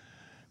to.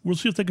 We'll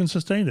see if they can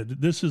sustain it.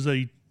 This is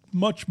a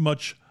much,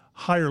 much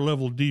higher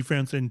level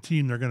defense and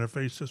team they're going to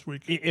face this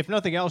week. If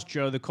nothing else,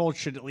 Joe, the Colts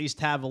should at least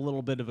have a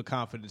little bit of a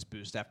confidence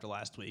boost after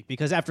last week,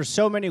 because after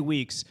so many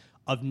weeks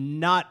of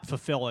not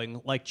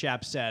fulfilling, like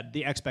Chap said,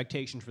 the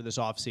expectations for this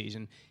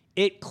offseason,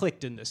 it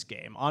clicked in this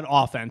game, on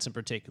offense in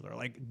particular.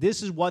 Like,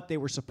 this is what they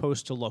were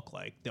supposed to look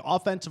like. The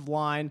offensive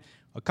line,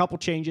 a couple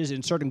changes,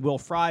 inserting Will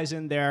Fries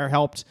in there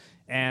helped,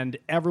 and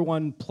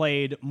everyone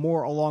played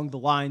more along the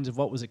lines of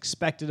what was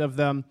expected of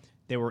them.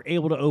 They were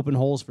able to open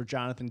holes for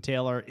Jonathan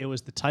Taylor. It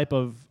was the type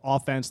of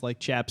offense, like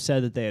Chap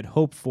said, that they had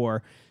hoped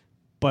for.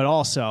 But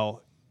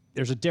also,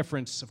 there's a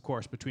difference, of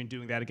course, between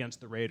doing that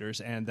against the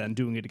Raiders and then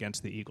doing it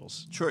against the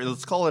Eagles. Sure,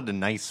 let's call it a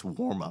nice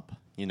warm-up.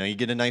 You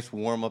get a nice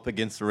warm-up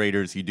against the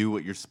Raiders. You do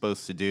what you're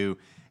supposed to do,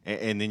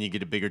 and then you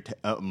get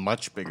a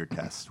much bigger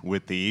test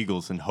with the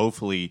Eagles, and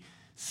hopefully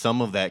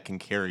some of that can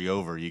carry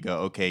over. You go,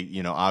 okay,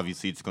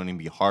 obviously it's going to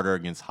be harder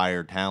against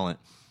higher talent,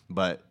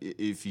 but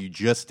if you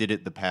just did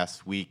it the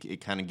past week, it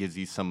kind of gives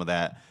you some of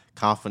that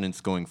confidence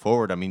going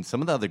forward. I mean,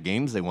 some of the other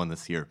games they won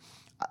this year,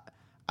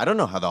 I don't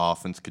know how the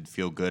offense could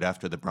feel good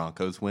after the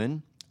Broncos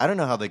win. I don't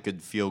know how they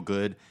could feel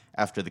good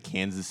after the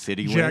Kansas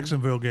City win.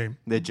 Jacksonville game.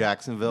 The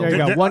Jacksonville. There you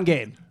go, one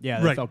game.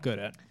 Yeah, they right. felt good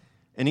at.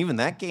 And even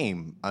that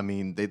game, I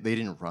mean, they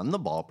didn't run the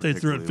ball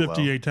particularly well. They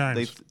threw it 58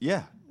 times.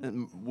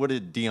 What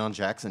did Deion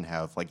Jackson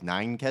have? Like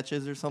 9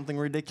 catches or something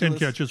ridiculous?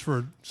 10 catches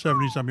for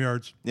 70-some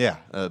yards. Yeah,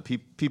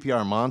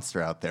 PPR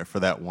monster out there for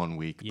that 1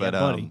 week. Yeah, but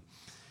buddy.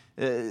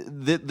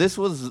 This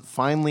was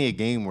finally a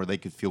game where they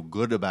could feel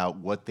good about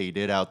what they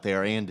did out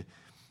there. And,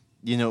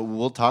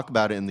 we'll talk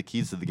about it in the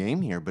keys to the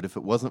game here, but if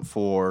it wasn't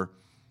for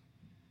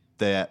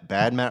that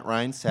bad Matt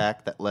Ryan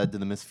sack that led to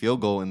the missed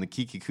field goal and the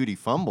Kiki Kuti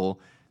fumble,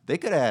 they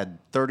could have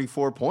had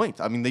 34 points.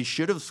 I mean, they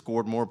should have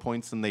scored more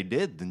points than they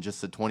did than just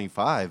the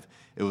 25.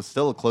 It was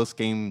still a close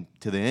game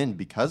to the end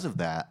because of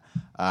that.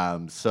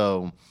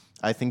 So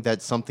I think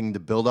that's something to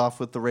build off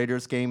with the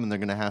Raiders game, and they're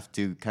going to have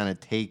to kind of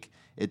take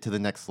it to the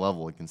next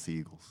level against the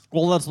Eagles.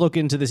 Well, let's look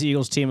into this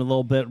Eagles team a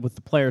little bit with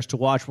the players to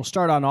watch. We'll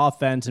start on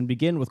offense and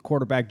begin with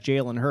quarterback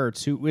Jalen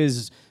Hurts, who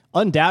is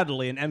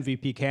undoubtedly an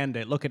MVP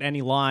candidate. Look at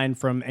any line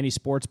from any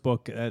sports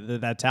book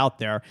that's out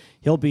there.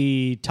 He'll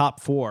be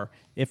top 4,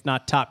 if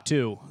not top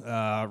 2,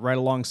 right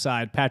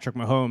alongside Patrick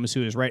Mahomes,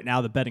 who is right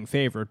now the betting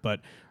favorite.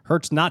 But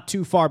Hurts not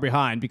too far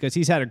behind because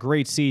he's had a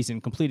great season,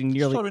 completing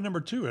nearly... He's probably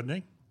number 2, isn't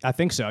he? I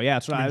think so, yeah.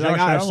 That's what Josh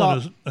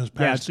Allen has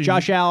passed him.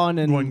 Josh Allen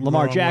and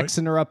Lamar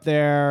Jackson are up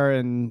there,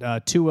 and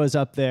Tua's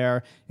up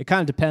there. It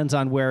kind of depends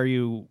on where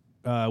you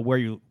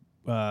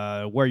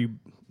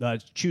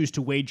choose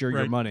to wager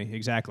your money,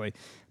 exactly.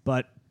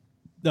 But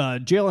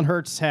Jalen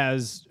Hurts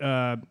has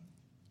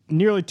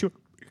nearly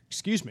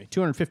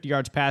 250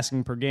 yards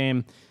passing per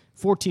game,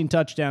 14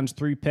 touchdowns,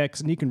 3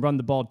 picks, and he can run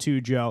the ball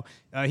too, Joe.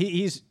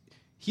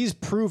 He's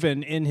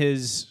proven in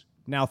his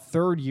now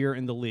 3rd year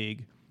in the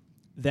league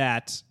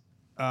that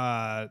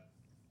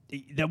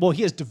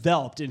he has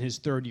developed in his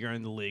 3rd year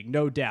in the league,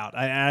 no doubt.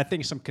 I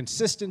think some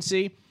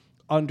consistency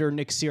under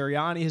Nick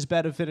Sirianni has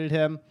benefited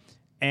him,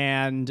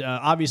 and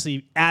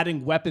obviously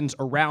adding weapons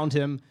around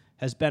him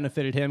has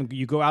benefited him.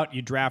 You go out,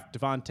 you draft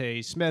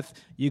Devontae Smith.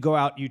 You go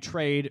out, you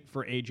trade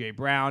for A.J.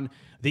 Brown.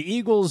 The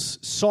Eagles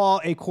saw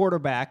a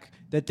quarterback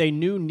that they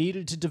knew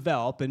needed to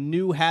develop and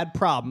knew had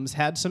problems,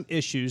 had some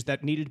issues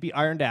that needed to be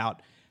ironed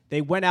out.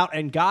 They went out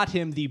and got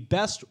him the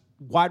best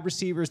wide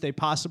receivers they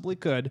possibly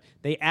could.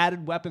 They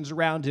added weapons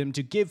around him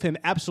to give him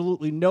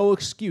absolutely no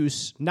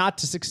excuse not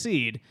to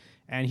succeed,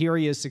 and here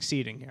he is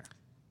succeeding here.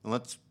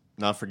 Let's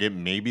not forget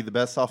maybe the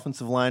best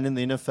offensive line in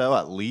the NFL,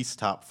 at least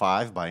top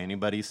 5 by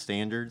anybody's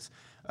standards.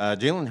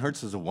 Jalen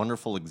Hurts is a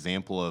wonderful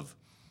example of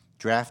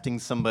drafting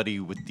somebody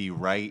with the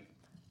right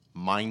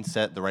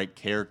mindset, the right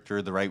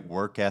character, the right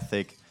work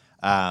ethic,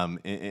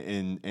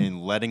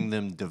 and letting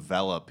them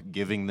develop,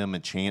 giving them a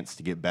chance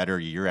to get better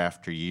year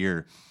after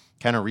year.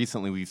 Kind of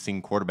recently we've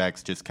seen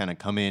quarterbacks just kind of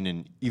come in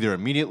and either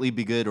immediately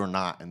be good or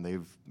not, and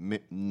they've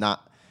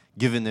not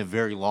given a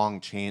very long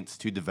chance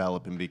to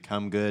develop and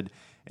become good.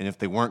 And if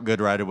they weren't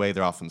good right away,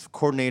 their offensive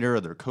coordinator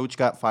or their coach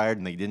got fired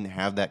and they didn't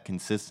have that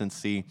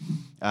consistency.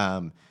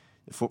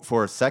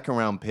 For a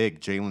second-round pick,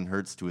 Jalen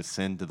Hurts to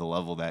ascend to the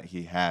level that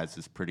he has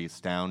is pretty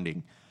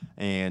astounding.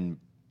 And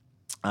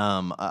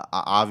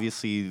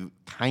obviously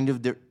kind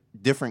of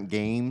different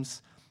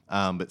games,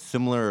 but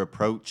similar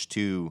approach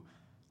to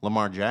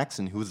Lamar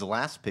Jackson, who was the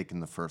last pick in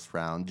the first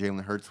round.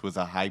 Jalen Hurts was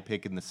a high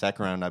pick in the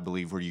second round, I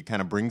believe, where you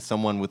kind of bring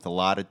someone with a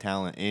lot of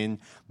talent in,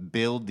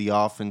 build the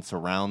offense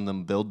around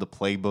them, build the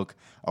playbook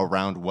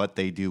around what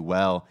they do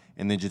well,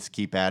 and then just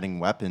keep adding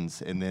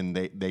weapons, and then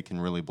they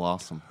can really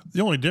blossom.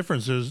 The only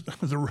difference is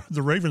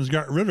the Ravens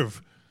got rid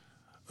of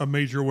a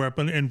major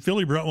weapon, and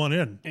Philly brought one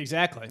in.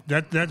 Exactly.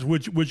 That's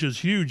which is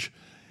huge.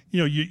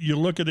 You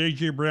look at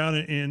A.J. Brown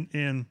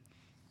and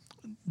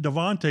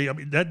Devontae. I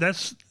mean,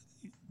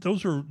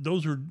 those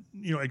are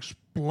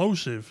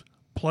explosive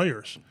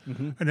players,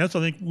 and that's, I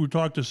think, we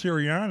talked to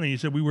Sirianni. He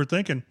said we were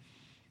thinking,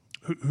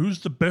 who's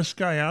the best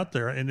guy out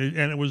there, and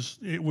it was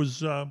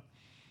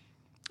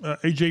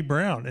A.J.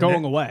 Brown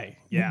going away.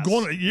 Yeah,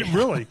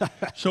 really.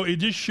 So it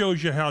just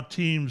shows you how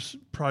teams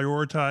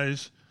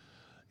prioritize.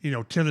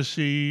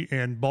 Tennessee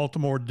and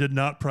Baltimore did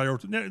not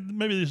prioritize.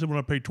 Maybe they said we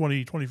want to pay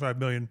 $20-25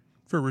 million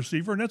for a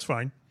receiver, and that's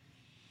fine.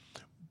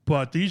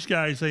 But these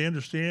guys, they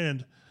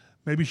understand.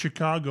 Maybe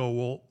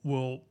Chicago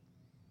will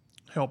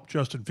help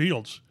Justin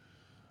Fields,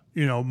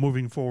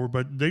 moving forward.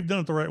 But they've done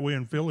it the right way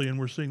in Philly, and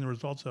we're seeing the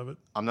results of it.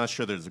 I'm not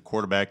sure there's a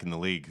quarterback in the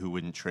league who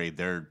wouldn't trade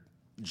their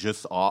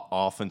just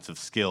offensive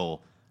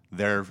skill,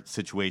 their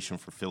situation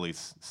for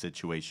Philly's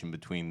situation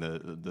between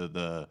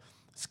the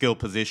skill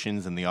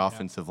positions and the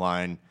offensive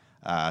line.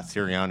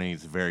 Sirianni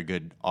is a very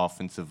good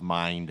offensive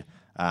mind.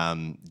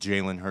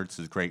 Jalen Hurts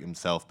is great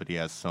himself, but he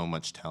has so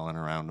much talent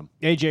around him.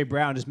 A.J.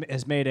 Brown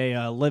has made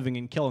a living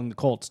in killing the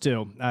Colts,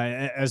 too.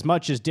 As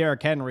much as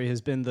Derrick Henry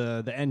has been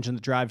the engine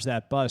that drives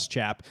that bus,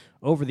 chap,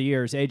 over the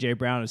years, A.J.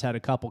 Brown has had a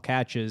couple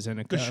catches and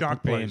a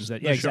couple games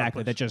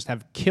that just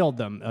have killed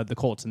them, the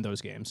Colts, in those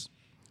games.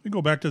 We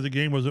go back to the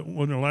game, was it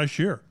last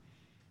year,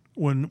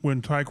 when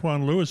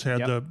Tyquan Lewis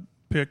had the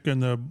pick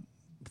and the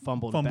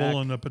fumble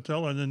and the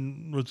patella, and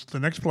then was the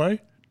next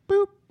play?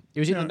 Boop. It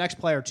was either the next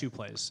play or 2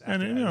 plays.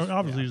 And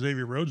obviously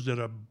Xavier Rhodes did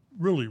a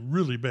really,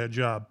 really bad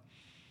job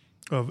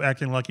of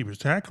acting like he was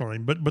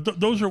tackling. But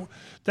those are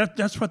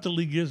that's what the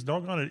league is.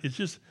 Doggone it! It's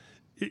just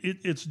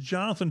it's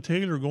Jonathan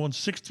Taylor going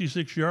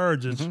 66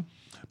 yards. It's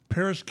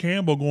Paris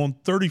Campbell going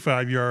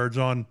 35 yards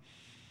on,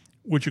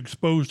 which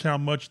exposed how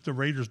much the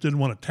Raiders didn't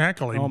want to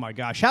tackle him. Oh, my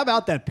gosh. How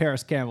about that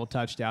Paris Campbell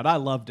touchdown? I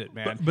loved it,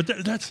 man.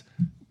 But that's,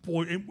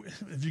 boy,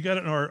 if you got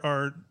it in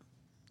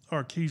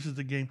our keys of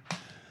the game,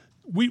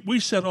 we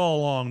said all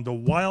along the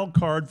wild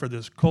card for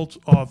this Colts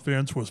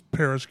offense was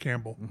Paris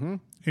Campbell.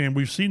 And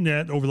we've seen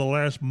that over the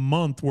last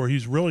month where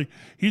he's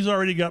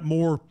already got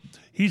more.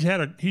 He's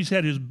had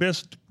his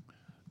best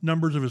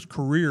numbers of his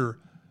career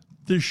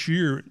this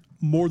year,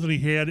 more than he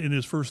had in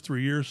his first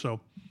 3 years. So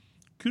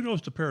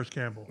kudos to Paris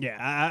Campbell. Yeah,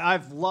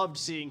 I've loved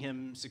seeing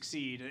him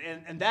succeed.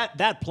 And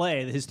that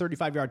play, his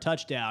 35-yard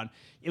touchdown,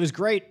 it was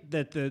great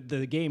that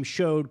the game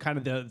showed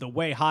kind of the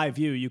way high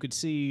view. You could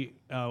see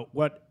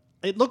what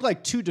it looked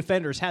like two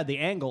defenders had the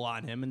angle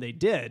on him, and they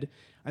did.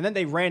 And then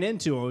they ran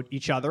into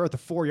each other at the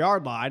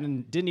 4-yard line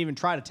and didn't even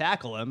try to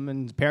tackle him.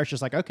 And Parrish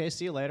just like, okay,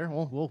 see you later.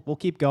 We'll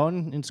keep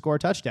going and score a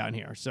touchdown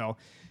here. So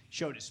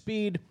showed his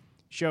speed,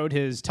 showed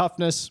his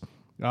toughness.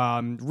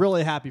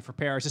 Really happy for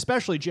Parrish,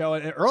 especially Joe.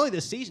 Early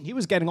this season, he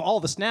was getting all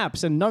the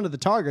snaps and none of the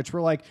targets.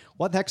 We're like,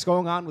 what the heck's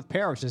going on with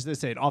Parrish? Is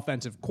this an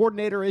offensive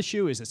coordinator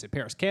issue? Is this a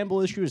Paris Campbell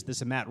issue? Is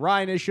this a Matt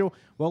Ryan issue?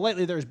 Well,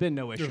 lately there's been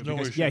no issue.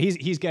 Yeah,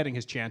 he's getting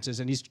his chances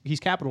and he's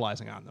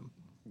capitalizing on them.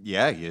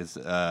 Yeah, he is.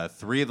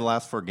 3 of the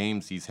last 4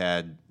 games he's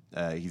had,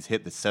 he's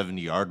hit the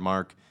 70-yard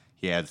mark.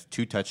 He has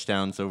 2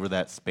 touchdowns over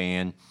that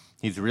span.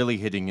 He's really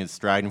hitting his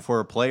stride. And for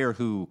a player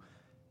who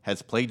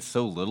has played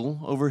so little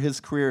over his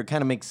career, it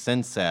kind of makes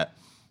sense that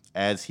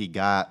as he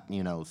got,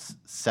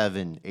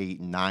 7,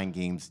 8, 9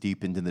 games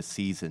deep into the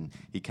season,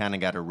 he kind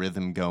of got a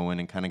rhythm going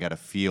and kind of got a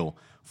feel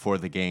for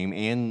the game.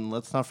 And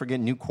let's not forget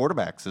new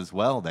quarterbacks as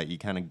well that you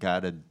kind of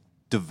got to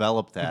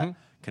develop that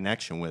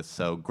connection with.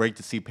 So great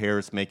to see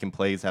Paris making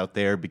plays out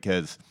there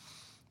because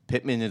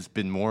Pittman has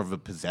been more of a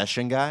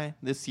possession guy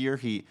this year.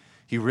 He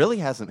really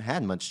hasn't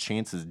had much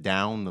chances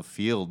down the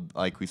field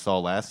like we saw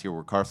last year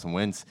with Carson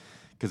Wentz,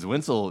 because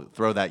Wentz will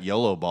throw that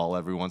YOLO ball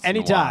every once in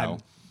a while.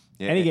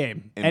 Yeah, any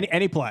game,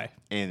 any play.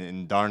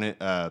 And darn it,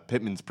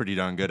 Pittman's pretty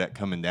darn good at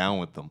coming down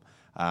with them.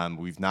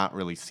 We've not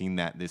really seen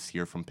that this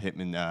year from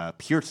Pittman.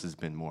 Pierce has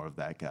been more of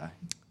that guy.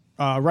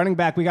 Running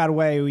back,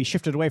 we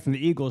shifted away from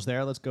the Eagles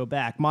there. Let's go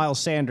back.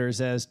 Miles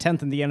Sanders, as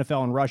 10th in the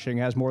NFL in rushing,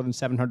 has more than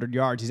 700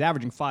 yards. He's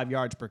averaging 5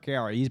 yards per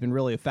carry. He's been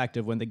really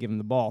effective when they give him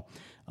the ball.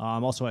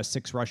 Also has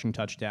 6 rushing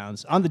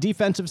touchdowns. On the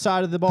defensive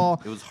side of the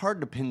ball, it was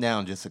hard to pin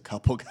down just a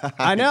couple guys.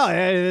 I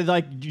know.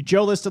 Like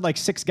Joe listed like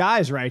 6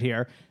 guys right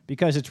here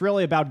because it's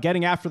really about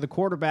getting after the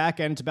quarterback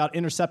and it's about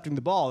intercepting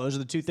the ball. Those are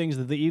the 2 things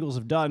that the Eagles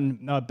have done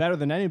better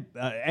than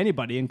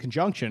anybody in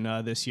conjunction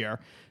this year.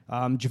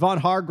 Javon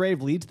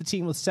Hargrave leads the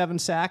team with 7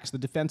 sacks, the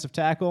defensive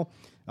tackle.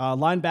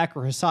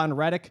 Linebacker Hassan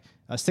Reddick,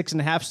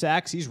 6.5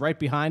 sacks. He's right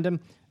behind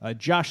him.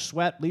 Josh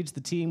Sweat leads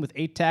the team with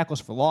 8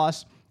 tackles for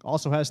loss.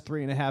 Also has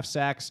 3.5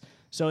 sacks.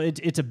 So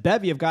it's a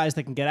bevy of guys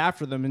that can get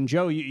after them. And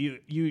Joe, you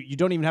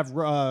don't even have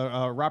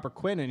Robert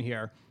Quinn in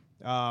here,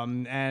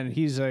 and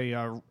he's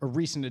a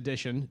recent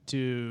addition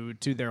to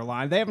their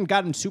line. They haven't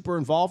gotten super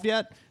involved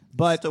yet,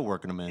 but still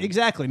working them in.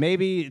 Exactly.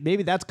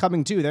 Maybe that's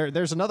coming too.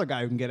 There's another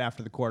guy who can get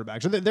after the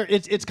quarterback. So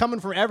it's coming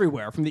from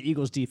everywhere from the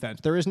Eagles defense.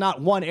 There is not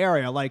one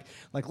area like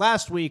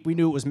last week. We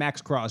knew it was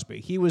Max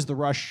Crosby. He was the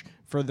rush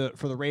for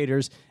the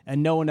Raiders,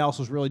 and no one else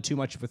was really too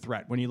much of a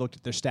threat when you looked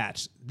at their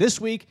stats.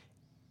 This week,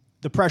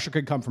 the pressure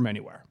could come from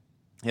anywhere.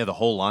 Yeah, the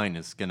whole line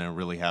is going to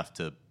really have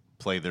to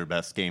play their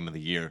best game of the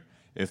year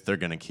if they're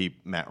going to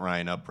keep Matt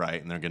Ryan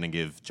upright and they're going to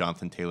give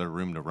Jonathan Taylor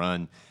room to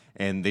run.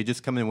 And they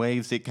just come in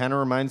waves. It kind of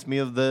reminds me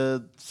of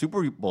the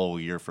Super Bowl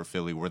year for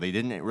Philly where they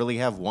didn't really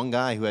have one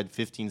guy who had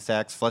 15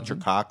 sacks. Fletcher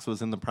Cox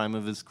was in the prime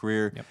of his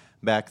career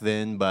back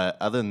then. But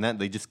other than that,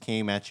 they just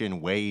came at you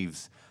in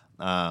waves.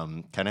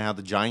 Kind of how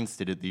the Giants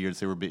did it the years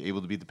they were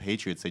able to beat the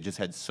Patriots. They just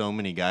had so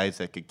many guys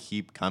that could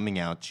keep coming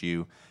at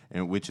you,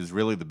 and which is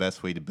really the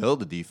best way to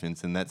build a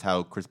defense. And that's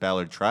how Chris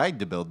Ballard tried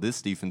to build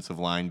this defensive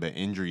line, but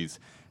injuries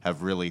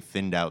have really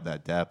thinned out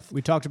that depth.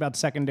 We talked about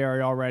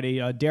secondary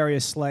already.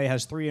 Darius Slay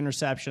has 3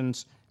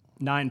 interceptions,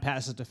 9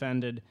 passes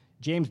defended.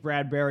 James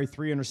Bradbury,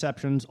 3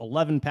 interceptions,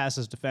 11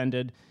 passes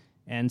defended.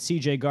 And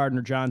C.J.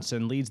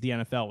 Gardner-Johnson leads the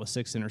NFL with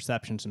 6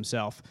 interceptions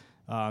himself.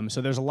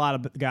 So there's a lot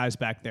of guys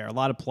back there, a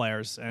lot of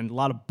players, and a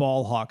lot of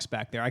ball hawks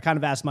back there. I kind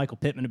of asked Michael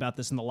Pittman about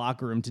this in the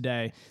locker room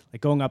today.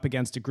 Like going up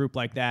against a group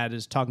like that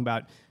is talking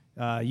about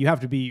you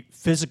have to be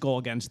physical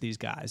against these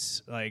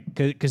guys, like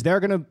because they're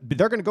gonna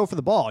go for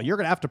the ball. You're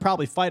gonna have to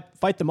probably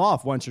fight them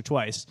off once or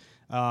twice,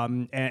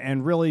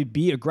 and really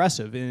be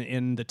aggressive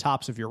in the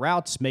tops of your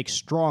routes. Make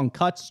strong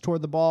cuts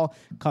toward the ball,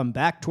 come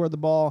back toward the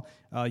ball,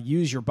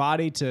 use your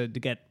body to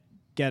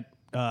get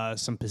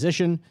some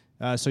position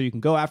so you can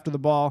go after the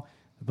ball.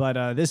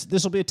 But this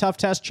will be a tough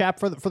test, Chap,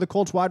 for the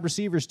Colts wide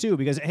receivers too,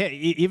 because hey,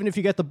 even if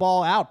you get the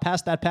ball out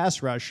past that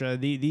pass rush,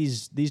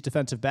 these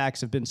defensive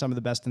backs have been some of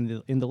the best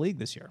in the league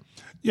this year.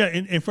 Yeah,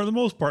 and for the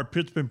most part,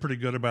 Pitt's been pretty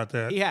good about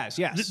that. He has,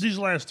 yes. These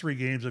last 3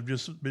 games have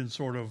just been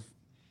sort of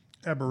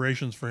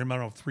aberrations for him. I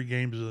don't know if 3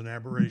 games is an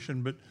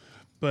aberration,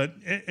 but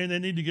they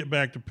need to get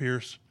back to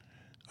Pierce.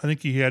 I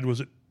think he had, was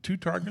it 2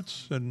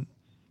 targets and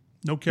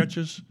no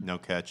catches? No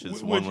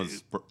catches. One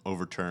was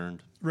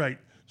overturned. Right.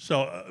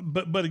 So,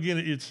 but again,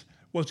 it's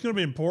what's going to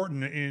be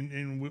important,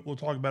 and we'll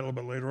talk about it a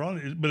little bit later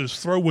on. But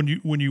it's throw when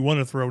you want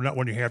to throw, not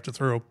when you have to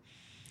throw.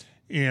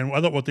 And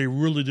I thought what they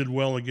really did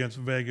well against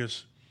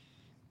Vegas,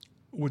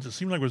 which it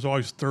seemed like was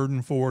always 3rd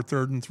and 4,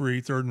 3rd and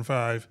 3, 3rd and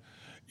 5.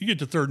 You get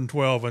to 3rd and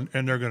 12,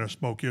 and they're going to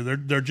smoke you.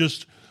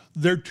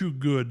 They're too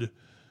good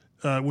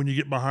when you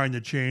get behind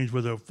the chains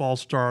with a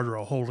false start or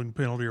a holding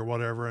penalty or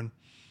whatever. And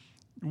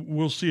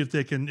we'll see if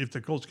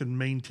the Colts can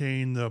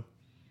maintain the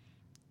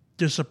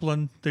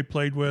discipline they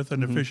played with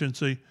and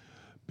efficiency,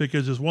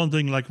 because it's one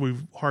thing, like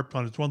we've harped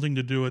on, it's one thing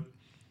to do it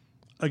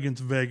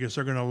against Vegas.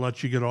 They're going to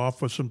let you get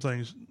off with some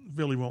things.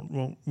 Philly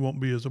won't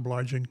be as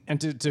obliging. And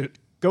to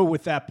go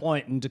with that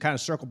point and to kind of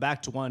circle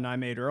back to one I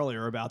made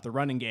earlier about the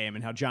running game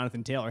and how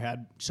Jonathan Taylor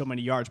had so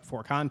many yards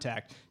before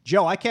contact.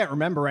 Joe, I can't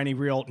remember any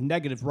real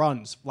negative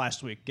runs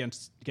last week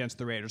against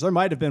the Raiders. There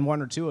might have been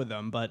 1 or 2 of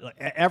them, but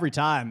every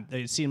time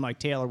it seemed like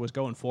Taylor was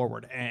going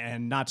forward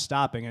and not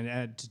stopping.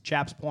 And to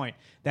Chap's point,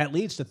 that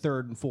leads to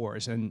 3rd and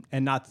 4s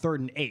and not 3rd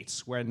and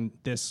 8s when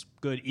this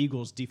good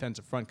Eagles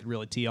defensive front could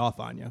really tee off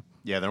on you.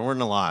 Yeah, there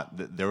weren't a lot.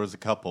 There was a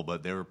couple,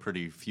 but they were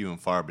pretty few and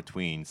far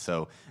between.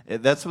 So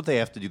that's what they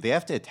have to do. They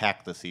have to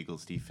attack this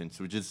Eagles defense,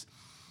 which is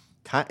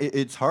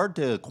it's hard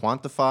to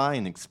quantify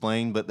and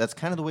explain, but that's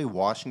kind of the way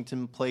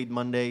Washington played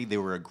Monday. They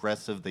were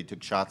aggressive. They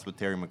took shots with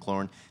Terry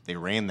McLaurin. They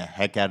ran the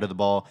heck out of the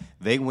ball.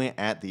 They went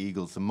at the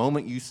Eagles. The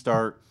moment you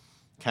start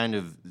kind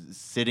of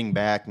sitting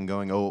back and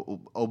going,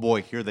 oh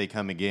boy, here they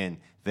come again,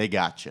 they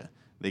got you.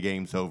 The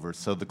game's over.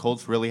 So the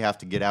Colts really have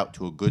to get out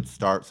to a good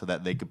start so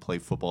that they could play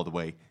football the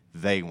way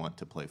they want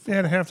to play football. They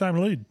had a halftime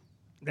lead.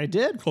 They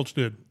did. Colts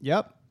did.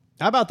 Yep.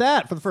 How about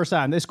that for the first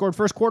time? They scored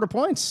first quarter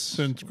points.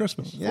 Since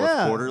Christmas.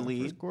 Yeah. Quarter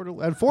lead.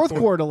 Fourth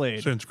quarter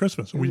lead. Since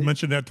Christmas. We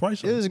mentioned that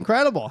twice. It was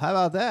incredible. How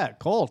about that?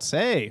 Colts,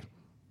 hey.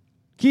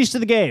 Keys to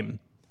the game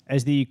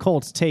as the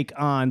Colts take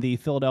on the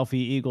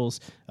Philadelphia Eagles.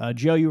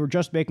 Joe, you were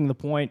just making the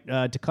point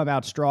to come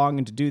out strong,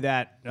 and to do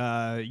that,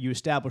 you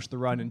established the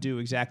run and do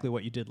exactly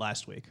what you did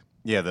last week.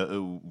 Yeah,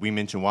 we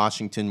mentioned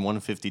Washington,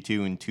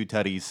 152 and 2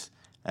 tutties,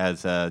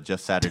 as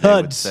Jeff Saturday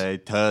would say.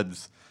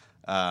 Tuds.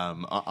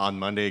 On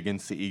Monday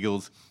against the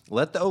Eagles.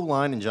 Let the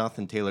O-line and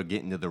Jonathan Taylor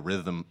get into a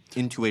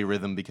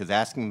rhythm, because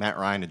asking Matt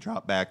Ryan to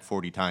drop back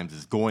 40 times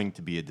is going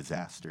to be a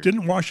disaster.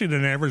 Didn't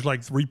Washington average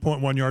like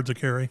 3.1 yards a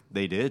carry?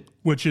 They did.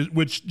 Which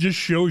just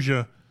shows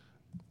you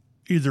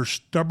either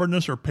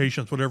stubbornness or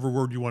patience, whatever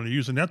word you want to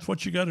use, and that's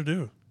what you got to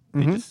do.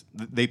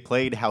 They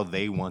played how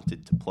they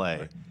wanted to play.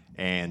 Right.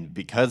 And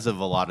because of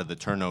a lot of the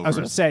turnovers. I was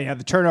going to say,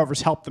 the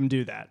turnovers helped them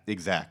do that.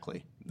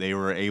 Exactly. They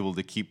were able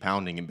to keep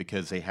pounding it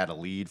because they had a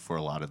lead for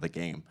a lot of the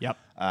game. Yep.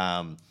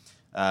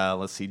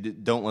 Let's see.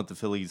 Don't let the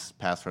Phillies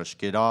pass rush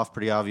get off.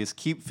 Pretty obvious.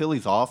 Keep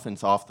Phillies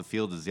offense off the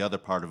field is the other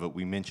part of it.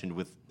 We mentioned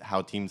with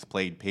how teams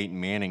played Peyton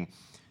Manning.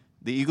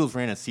 The Eagles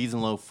ran a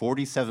season low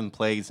 47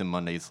 plays in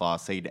Monday's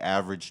loss. They'd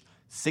averaged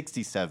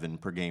 67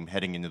 per game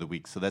heading into the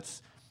week. So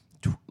that's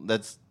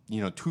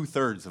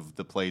 2/3 of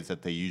the plays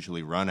that they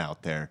usually run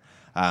out there.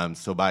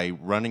 So by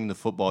running the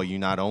football, you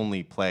not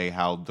only play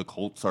how the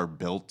Colts are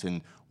built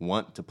and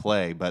want to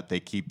play, but they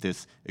keep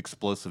this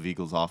explosive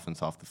Eagles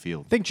offense off the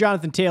field. I think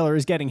Jonathan Taylor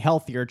is getting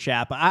healthier,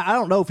 Chap. I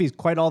don't know if he's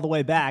quite all the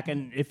way back,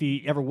 and if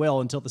he ever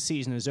will until the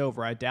season is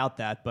over. I doubt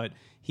that, but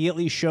he at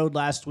least showed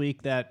last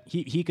week that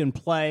he can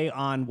play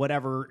on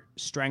whatever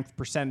strength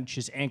percentage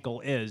his ankle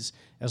is,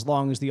 as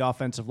long as the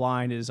offensive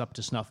line is up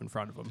to snuff in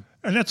front of him.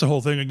 And that's the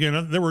whole thing.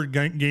 Again, there were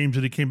games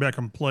that he came back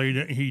and played,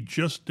 and he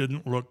just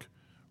didn't look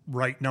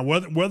right. Now,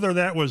 whether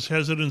that was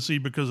hesitancy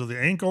because of the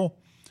ankle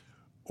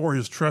or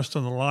his trust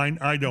on the line,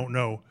 I don't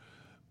know.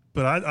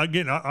 But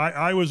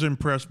I was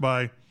impressed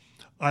by.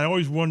 I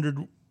always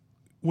wondered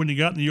when he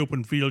got in the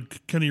open field,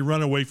 can he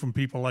run away from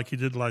people like he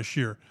did last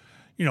year?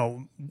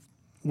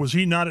 Was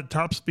he not at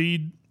top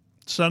speed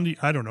Sunday?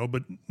 I don't know,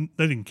 but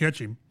they didn't catch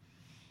him.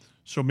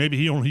 So maybe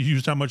he only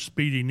used how much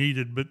speed he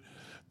needed. But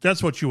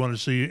that's what you want to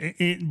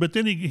see. But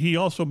then he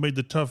also made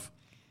the tough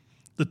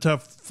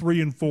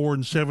 3 and 4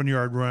 and 7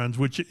 yard runs,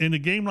 which in a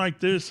game like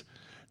this,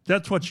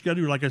 that's what you got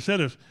to do. Like I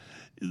said, if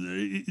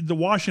the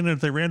Washington, if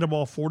they ran the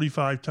ball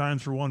 45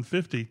 times for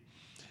 150,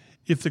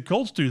 if the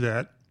Colts do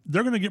that,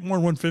 they're going to get more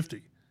than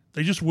 150.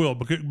 They just will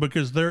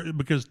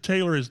because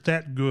Taylor is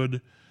that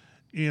good.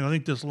 And I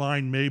think this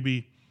line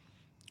maybe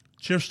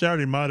Jeff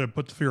Saturday might have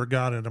put the fear of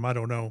God in him. I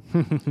don't know.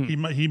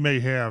 he may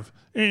have,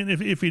 and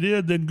if he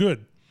did, then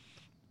good.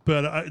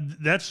 But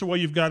that's the way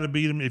you've got to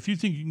beat him. If you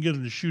think you can get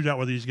in a shootout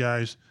with these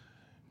guys,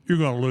 you're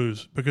going to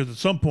lose, because at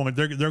some point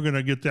they're going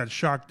to get that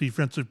shock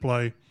defensive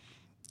play,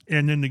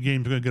 and then the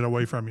game's going to get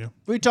away from you.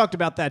 We talked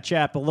about that,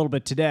 Chap, a little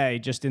bit today,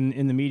 just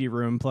in the media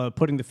room,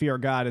 putting the fear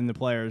of God in the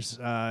players,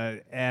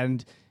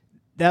 and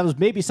that was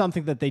maybe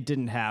something that they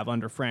didn't have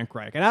under Frank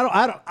Reich. And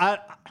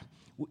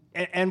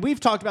and we've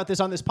talked about this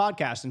on this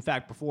podcast, in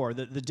fact, before,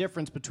 the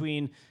difference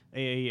between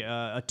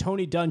a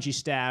Tony Dungy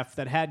staff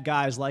that had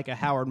guys like a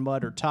Howard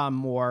Mudd or Tom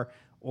Moore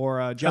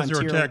or John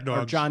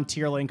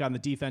Teerlink on the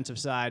defensive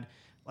side,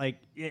 Like,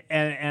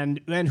 and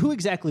who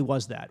exactly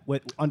was that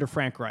under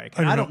Frank Reich?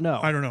 I don't know.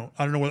 I don't know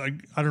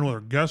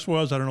what Gus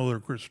was. I don't know whether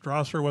Chris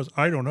Strasser was.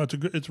 I don't know.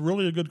 It's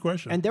really a good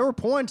question. And there were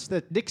points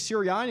that Nick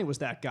Sirianni was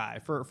that guy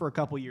for a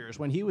couple years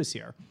when he was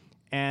here.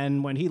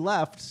 And when he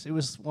left, it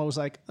was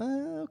like,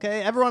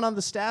 okay, everyone on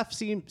the staff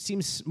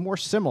seems more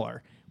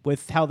similar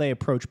with how they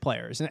approach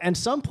players. And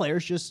some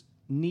players just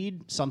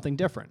need something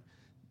different.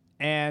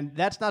 And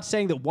that's not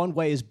saying that one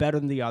way is better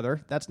than the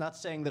other. That's not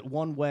saying that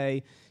one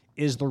way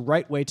is the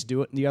right way to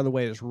do it and the other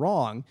way is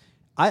wrong.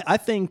 I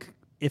think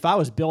if I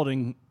was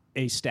building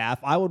a staff,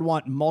 I would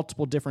want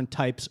multiple different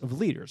types of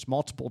leaders,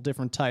 multiple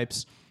different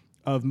types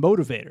of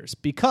motivators,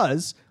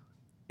 because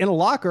in a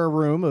locker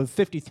room of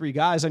 53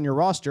 guys on your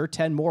roster,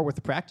 10 more with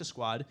the practice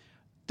squad,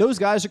 those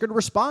guys are going to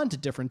respond to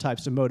different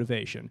types of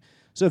motivation.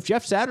 So if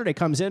Jeff Saturday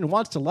comes in and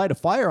wants to light a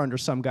fire under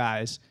some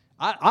guys,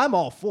 I'm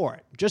all for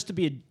it, just to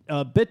be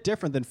a bit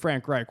different than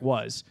Frank Reich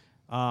was.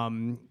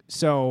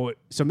 So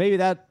maybe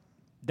that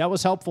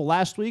was helpful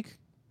last week.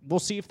 We'll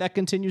see if that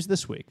continues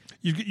this week.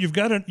 You've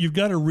got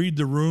to read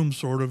the room,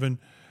 sort of. And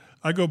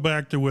I go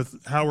back to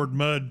with Howard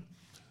Mudd.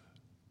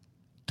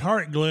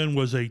 Tarek Glenn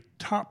was a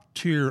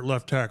top-tier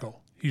left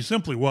tackle. He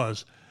simply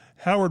was.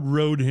 Howard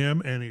rode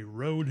him, and he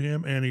rode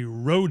him, and he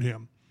rode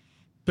him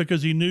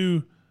because he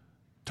knew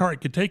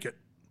Tarek could take it.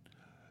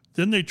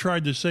 Then they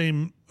tried the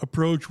same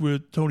approach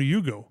with Tony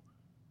Hugo,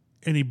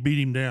 and he beat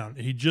him down.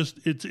 He just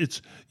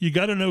it's you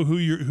got to know who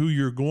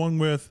you're going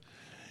with.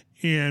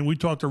 And we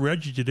talked to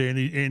Reggie today,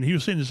 and he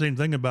was saying the same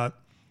thing about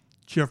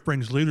Jeff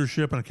brings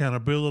leadership and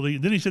accountability.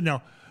 And then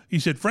he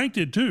said Frank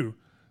did too,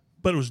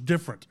 but it was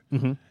different.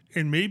 Mm-hmm.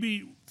 And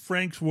maybe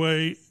Frank's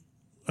way,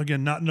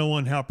 again, not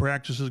knowing how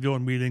practices go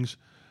in meetings,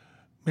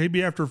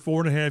 maybe after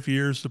 4.5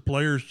 years, the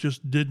players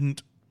just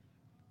didn't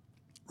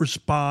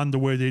respond the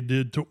way they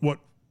did to what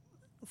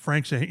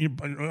Frank said. He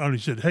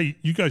said, hey,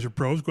 you guys are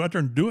pros. Go out there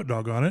and do it,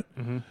 doggone it.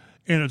 Mm-hmm.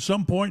 And at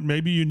some point,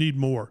 maybe you need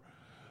more.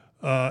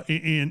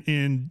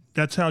 And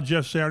that's how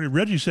Jeff Saturday,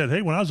 Reggie said,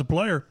 hey, when I was a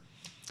player,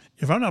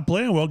 if I'm not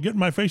playing well, get in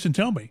my face and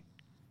tell me.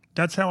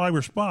 That's how I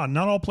respond.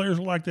 Not all players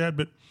are like that,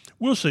 but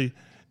we'll see.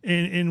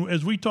 And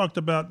as we talked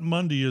about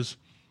Monday, is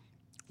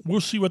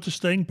we'll see what the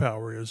staying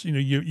power is.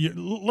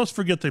 Let's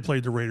forget they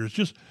played the Raiders.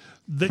 Just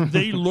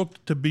they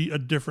looked to be a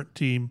different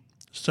team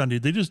Sunday.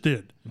 They just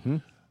did. Mm-hmm.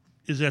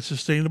 Is that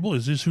sustainable?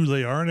 Is this who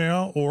they are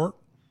now? Or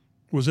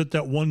was it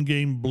that one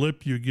game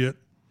blip you get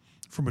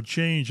from a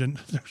change? And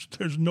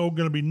there's going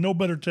to be no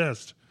better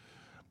test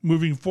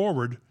moving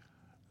forward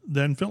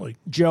than Philly.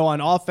 Joe,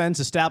 on offense,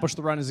 establish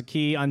the run as a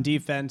key. On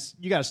defense,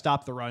 you got to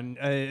stop the run.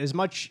 As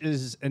much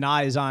as an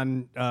eye is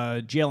on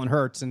Jalen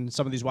Hurts and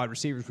some of these wide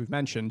receivers we've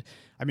mentioned,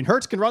 I mean,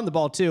 Hurts can run the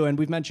ball too, and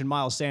we've mentioned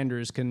Miles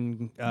Sanders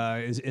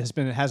has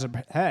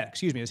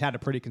had a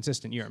pretty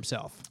consistent year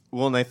himself.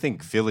 Well, and I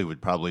think Philly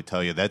would probably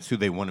tell you that's who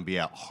they want to be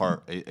at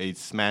heart, a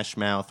smash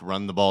mouth,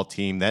 run the ball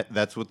team.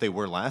 That's what they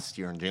were last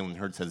year, and Jalen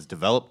Hurts has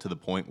developed to the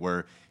point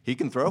where he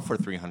can throw for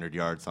 300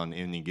 yards on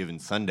any given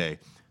Sunday.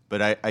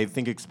 But I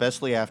think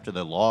especially after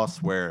the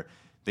loss where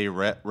they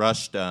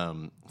rushed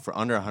for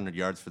under 100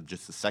 yards for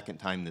just the second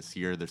time this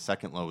year, their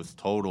second lowest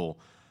total,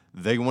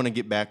 they want to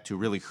get back to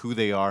really who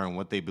they are and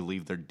what they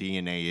believe their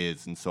DNA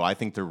is. And so I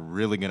think they're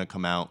really going to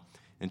come out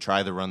and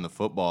try to run the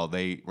football.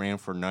 They ran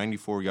for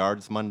 94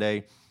 yards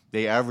Monday.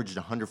 They averaged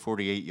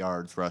 148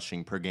 yards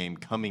rushing per game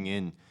coming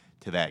in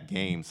to that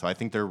game. So I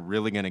think they're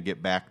really going to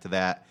get back to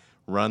that,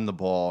 run the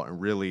ball,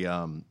 and really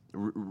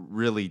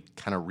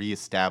kind of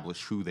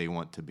reestablish who they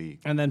want to be.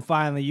 And then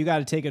finally, you got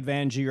to take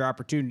advantage of your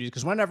opportunities,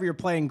 because whenever you're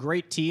playing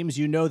great teams,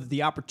 you know that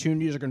the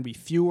opportunities are going to be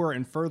fewer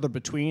and further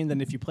between than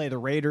if you play the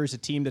Raiders, a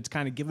team that's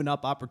kind of given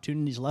up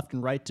opportunities left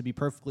and right, to be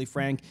perfectly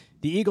frank.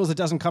 The Eagles, it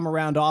doesn't come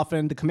around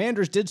often. The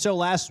Commanders did so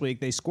last week.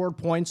 They scored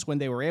points when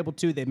they were able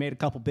to. They made a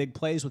couple big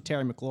plays with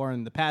Terry McLaurin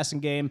in the passing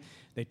game.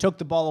 They took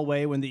the ball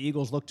away when the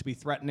Eagles looked to be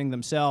threatening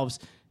themselves.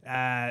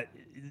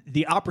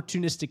 The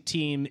opportunistic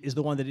team is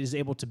the one that is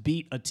able to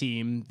beat a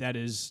team that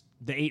is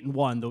the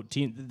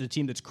 8-1, the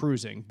team that's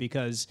cruising,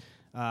 because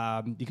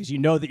you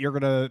know that you're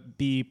going to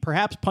be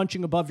perhaps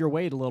punching above your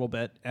weight a little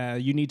bit.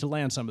 You need to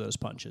land some of those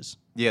punches.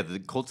 Yeah, the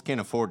Colts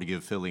can't afford to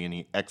give Philly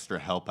any extra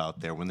help out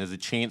there. When there's a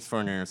chance for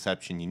an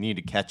interception, you need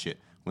to catch it.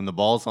 When the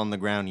ball's on the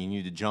ground, you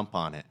need to jump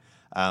on it.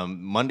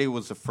 Monday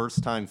was the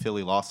first time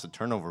Philly lost a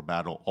turnover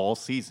battle all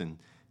season,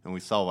 and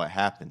we saw what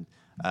happened.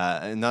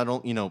 And not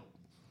only,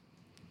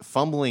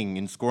 fumbling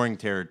in scoring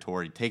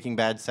territory, taking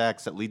bad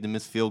sacks that lead to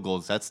missed field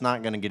goals, that's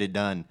not going to get it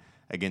done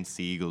against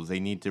the Eagles. They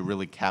need to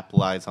really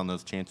capitalize on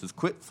those chances.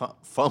 Quit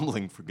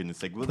fumbling, for goodness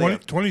sake.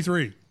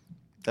 23.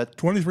 That's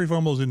 23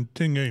 fumbles in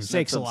 10 games.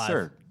 Sakes alive.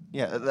 Absurd.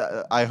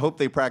 Yeah, I hope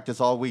they practice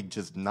all week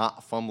just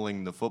not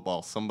fumbling the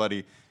football.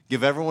 Somebody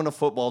give everyone a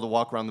football to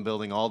walk around the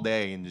building all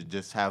day and to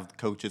just have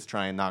coaches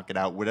try and knock it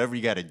out. Whatever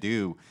you got to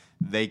do,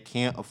 they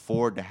can't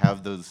afford to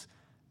have those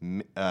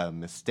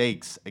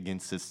mistakes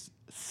against this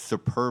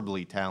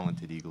superbly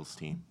talented Eagles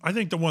team. I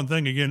think the one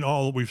thing, again,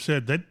 all we've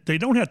said, that they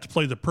don't have to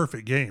play the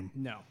perfect game.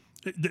 No.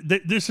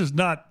 This is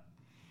not,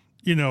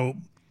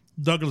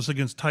 Douglas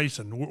against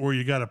Tyson, where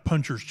you got a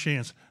puncher's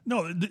chance.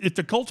 No, if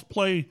the Colts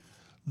play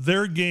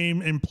their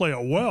game and play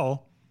it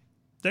well,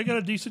 they got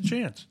a decent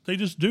chance. They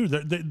just do.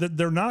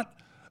 They're not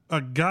a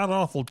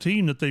god-awful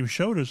team that they've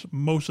showed us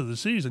most of the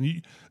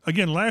season.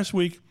 Again, last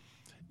week,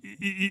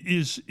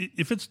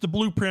 if it's the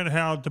blueprint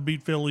how to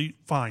beat Philly,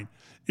 fine.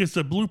 It's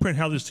the blueprint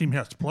how this team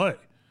has to play.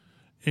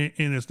 And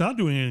it's not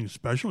doing anything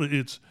special.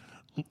 It's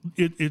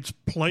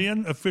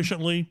playing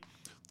efficiently,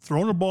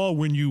 throwing the ball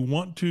when you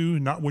want to,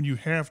 not when you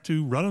have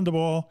to, running the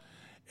ball,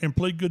 and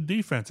play good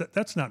defense.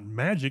 That's not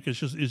magic. It's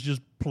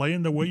just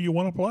playing the way you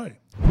want to play.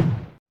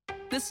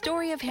 The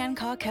story of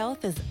Hancock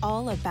Health is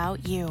all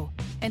about you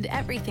and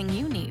everything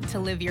you need to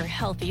live your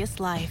healthiest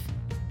life.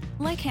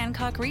 Like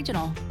Hancock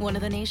Regional, one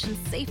of the nation's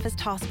safest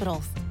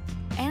hospitals,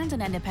 and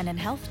an independent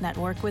health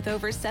network with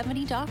over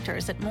 70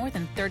 doctors at more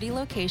than 30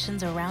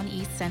 locations around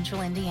East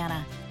Central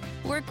Indiana.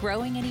 We're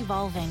growing and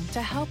evolving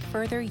to help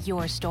further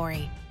your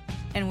story.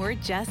 And we're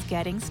just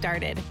getting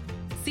started.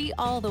 See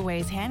all the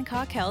ways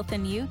Hancock Health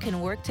and you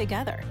can work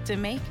together to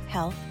make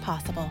health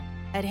possible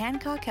at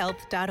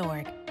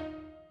hancockhealth.org.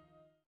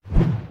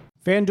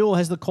 FanDuel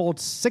has the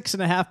Colts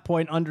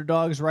 6.5-point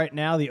underdogs right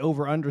now. The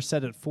over-under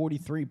set at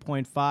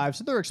 43.5.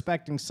 So they're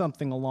expecting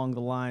something along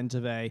the lines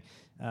of a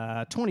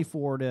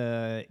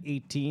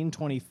 24-18,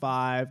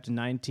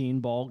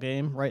 25-19 ball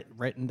game,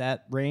 right in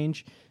that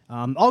range.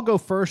 I'll go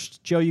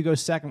first. Joe, you go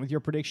second with your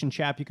prediction.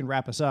 Chap, you can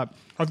wrap us up.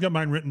 I've got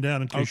mine written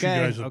down in case you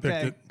guys have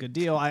picked it. Good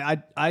deal.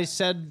 I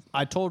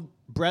told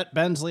Brett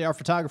Bensley, our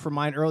photographer,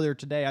 mine earlier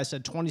today. I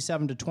said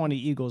 27-20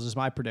 Eagles is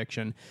my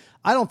prediction.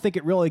 I don't think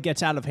it really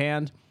gets out of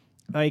hand.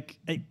 Like,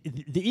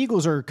 the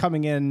Eagles are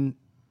coming in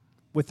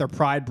with their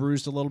pride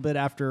bruised a little bit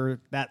after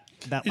that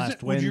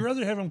last win. Would you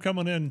rather have them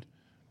coming in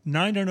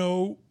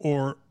 9-0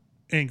 or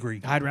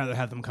angry? I'd rather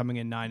have them coming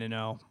in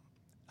 9-0.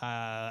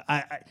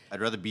 I'd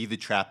rather be the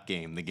trap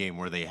game, the game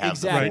where they have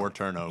exactly. the 4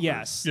 turnovers.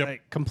 Yes,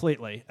 Yep.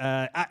 Completely.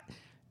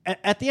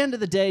 At the end of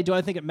the day, do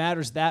I think it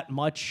matters that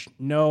much?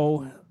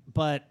 No,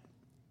 but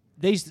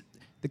the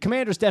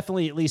Commanders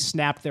definitely at least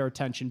snapped their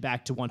attention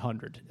back to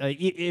 100.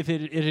 If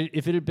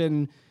it had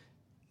been,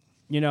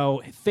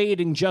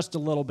 fading just a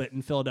little bit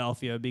in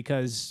Philadelphia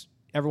because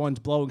everyone's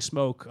blowing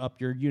smoke up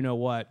your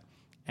you-know-what.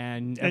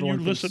 And you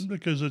listen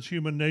because it's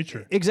human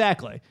nature.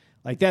 Exactly.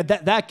 Like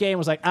that game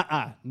was like,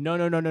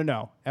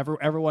 no.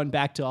 Everyone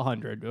back to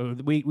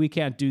 100. We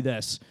can't do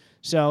this.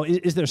 So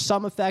is there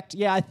some effect?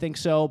 Yeah, I think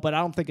so, but I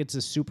don't think it's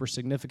a super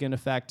significant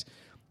effect.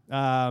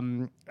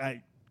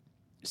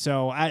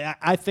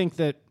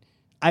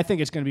 I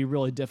think it's going to be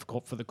really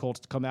difficult for the Colts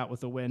to come out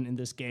with a win in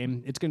this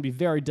game. It's going to be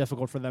very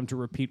difficult for them to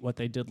repeat what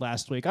they did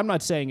last week. I'm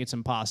not saying it's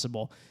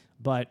impossible,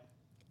 but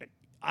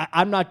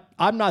I'm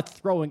not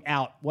throwing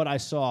out what I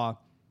saw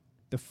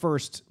the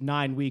first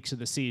 9 weeks of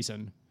the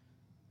season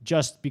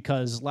just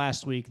because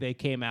last week they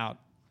came out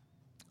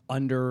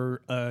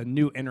under a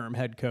new interim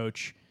head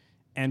coach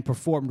and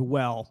performed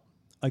well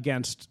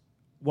against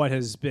what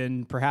has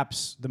been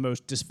perhaps the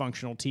most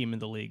dysfunctional team in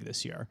the league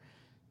this year.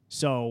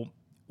 So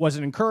was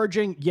it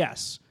encouraging?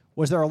 Yes.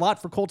 Was there a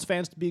lot for Colts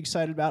fans to be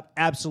excited about?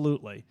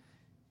 Absolutely.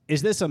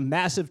 Is this a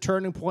massive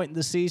turning point in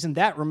the season?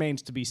 That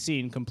remains to be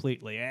seen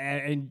completely.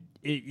 And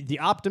the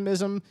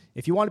optimism,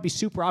 if you want to be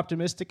super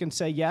optimistic and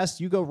say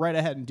yes, you go right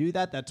ahead and do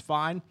that. That's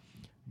fine.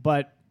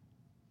 But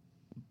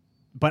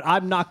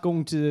I'm not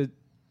going to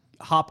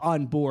hop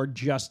on board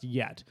just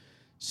yet.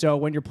 So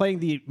when you're playing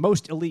the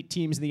most elite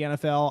teams in the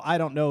NFL, I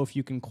don't know if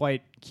you can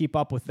quite keep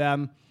up with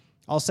them.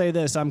 I'll say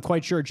this. I'm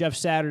quite sure Jeff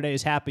Saturday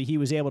is happy he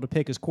was able to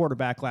pick his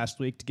quarterback last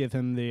week to give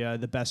him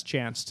the best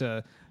chance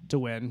to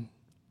win,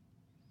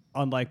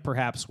 unlike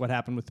perhaps what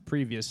happened with the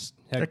previous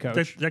head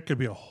coach. That could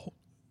be a whole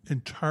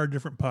entire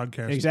different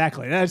podcast.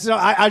 Exactly.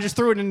 I just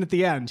threw it in at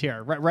the end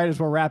here, right as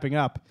we're wrapping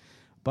up.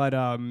 But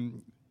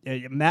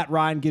Matt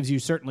Ryan gives you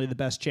certainly the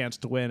best chance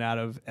to win out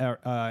of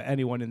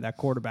anyone in that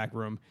quarterback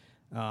room.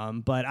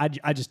 But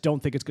I just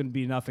don't think it's going to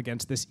be enough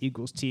against this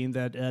Eagles team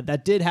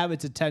that did have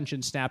its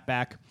attention snap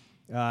back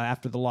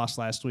after the loss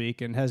last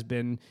week and has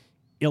been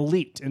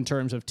elite in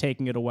terms of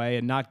taking it away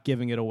and not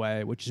giving it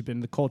away, which has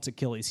been the Colts'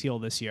 Achilles heel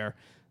this year.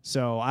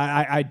 So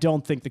I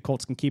don't think the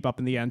Colts can keep up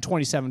in the end.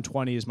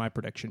 27-20 is my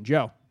prediction.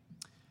 Joe?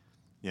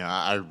 Yeah,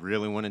 I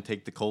really want to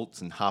take the Colts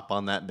and hop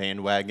on that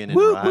bandwagon and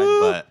ride,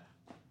 but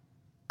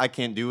I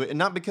can't do it. And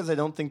not because I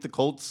don't think the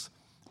Colts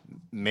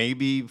may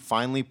be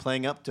finally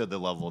playing up to the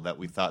level that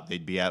we thought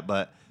they'd be at,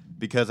 but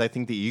because I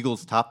think the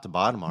Eagles top to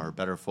bottom are a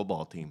better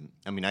football team.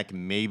 I mean, I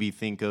can maybe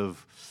think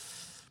of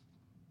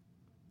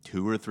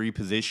 2 or 3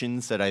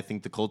 positions that I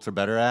think the Colts are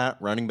better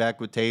at. Running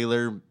back with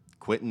Taylor,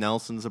 Quentin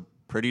Nelson's a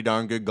pretty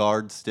darn good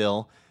guard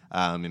still.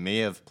 He may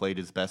have played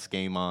his best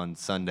game on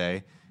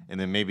Sunday. And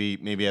then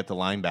maybe at the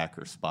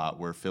linebacker spot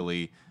where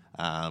Philly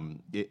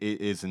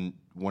isn't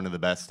one of the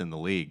best in the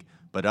league.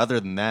 But other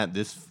than that,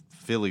 this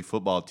Philly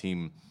football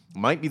team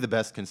might be the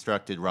best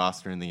constructed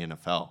roster in the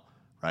NFL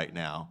right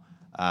now.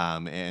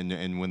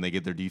 And when they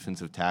get their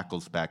defensive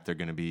tackles back, they're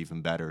going to be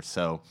even better.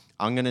 So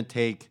I'm going to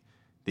take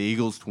the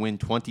Eagles to win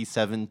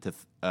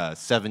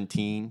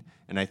 27-17,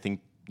 and I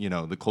think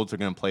the Colts are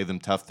going to play them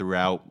tough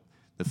throughout.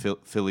 The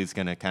Philly's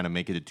going to kind of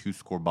make it a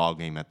 2-score ball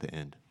game at the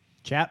end.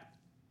 Chap?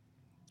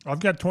 I've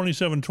got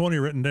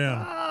 27-20 written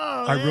down.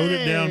 I wrote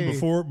it down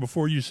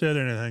before you said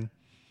anything.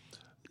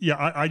 Yeah,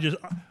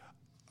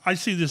 I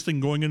see this thing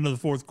going into the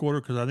fourth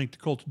quarter because I think the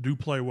Colts do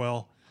play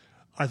well.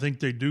 I think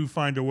they do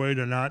find a way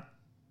to not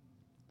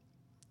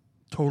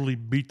totally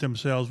beat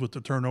themselves with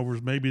the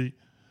turnovers. Maybe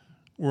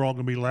we're all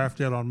going to be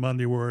laughed at on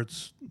Monday where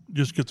it's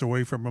just gets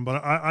away from them.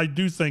 But I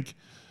do think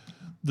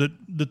that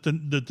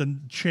the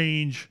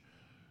change,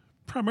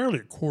 primarily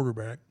at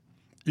quarterback,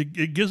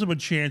 it gives them a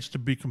chance to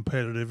be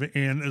competitive.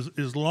 And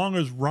as long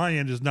as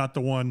Ryan is not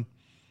the one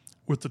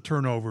with the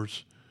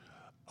turnovers,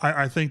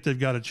 I think they've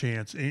got a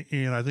chance.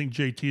 And I think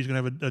JT is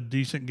going to have a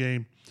decent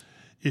game.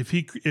 If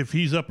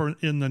he's up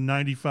in the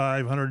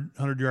 95,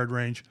 100-yard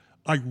range,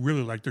 I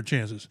really like their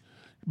chances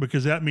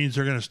because that means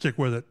they're going to stick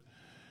with it.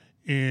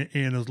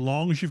 And as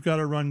long as you've got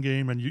a run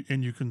game and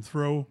you can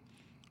throw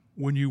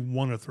when you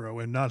want to throw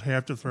and not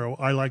have to throw,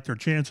 I like their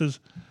chances,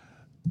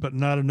 but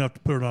not enough to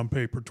put it on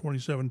paper.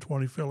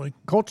 27-20 Philly.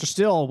 Colts are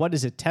still,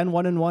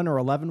 10-1-1 or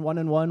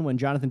 11-1-1 when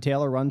Jonathan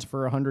Taylor runs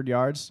for 100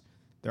 yards?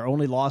 Their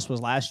only loss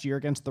was last year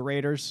against the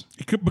Raiders.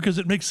 Because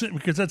it makes sense,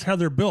 because that's how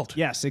they're built.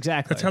 Yes,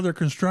 exactly. That's how they're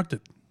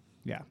constructed.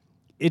 Yeah.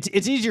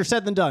 It's easier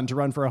said than done to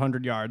run for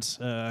 100 yards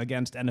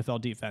against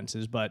NFL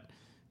defenses, but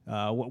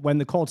when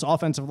the Colts'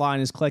 offensive line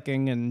is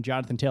clicking and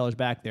Jonathan Taylor's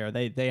back there,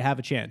 they have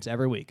a chance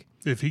every week.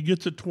 If he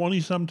gets it 20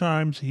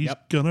 sometimes, he's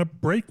going to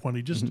break one.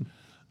 He just,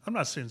 I'm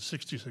not saying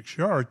 66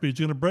 yards, but he's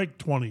going to break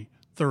 20,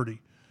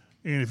 30.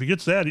 And if he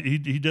gets that, he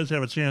does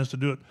have a chance to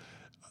do it.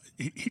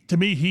 To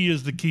me, he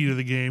is the key to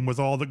the game with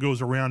all that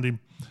goes around him.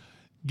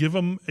 Give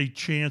him a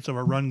chance of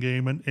a run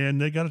game,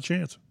 and they got a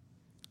chance.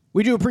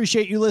 We do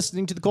appreciate you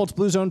listening to the Colts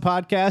Blue Zone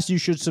podcast. You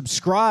should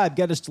subscribe.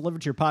 Get us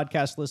delivered to your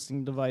podcast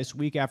listening device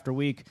week after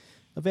week.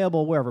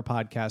 Available wherever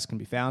podcasts can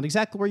be found.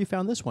 Exactly where you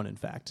found this one, in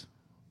fact.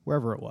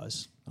 Wherever it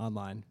was.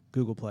 Online.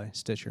 Google Play,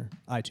 Stitcher,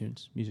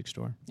 iTunes, Music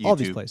Store. YouTube. All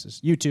these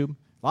places. YouTube.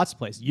 Lots of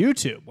places.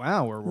 YouTube.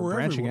 Wow, we're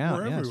branching out.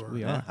 We're Yes, everywhere.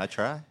 we Yeah, are. I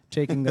try.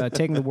 Taking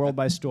the world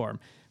by storm.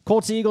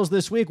 Colts Eagles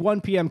this week,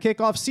 1 p.m.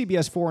 kickoff,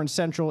 CBS 4 in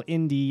Central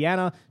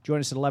Indiana. Join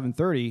us at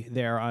 11:30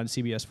 there on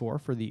CBS 4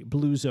 for the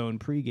Blue Zone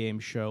pregame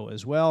show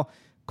as well.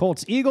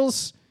 Colts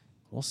Eagles,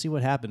 we'll see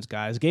what happens,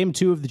 guys. Game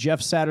 2 of the Jeff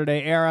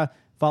Saturday era.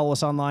 Follow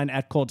us online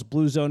at Colts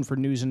Blue Zone for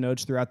news and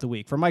notes throughout the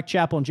week. For Mike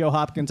Chappell and Joe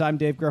Hopkins, I'm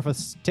Dave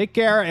Griffiths. Take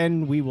care,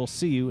 and we will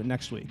see you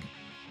next week.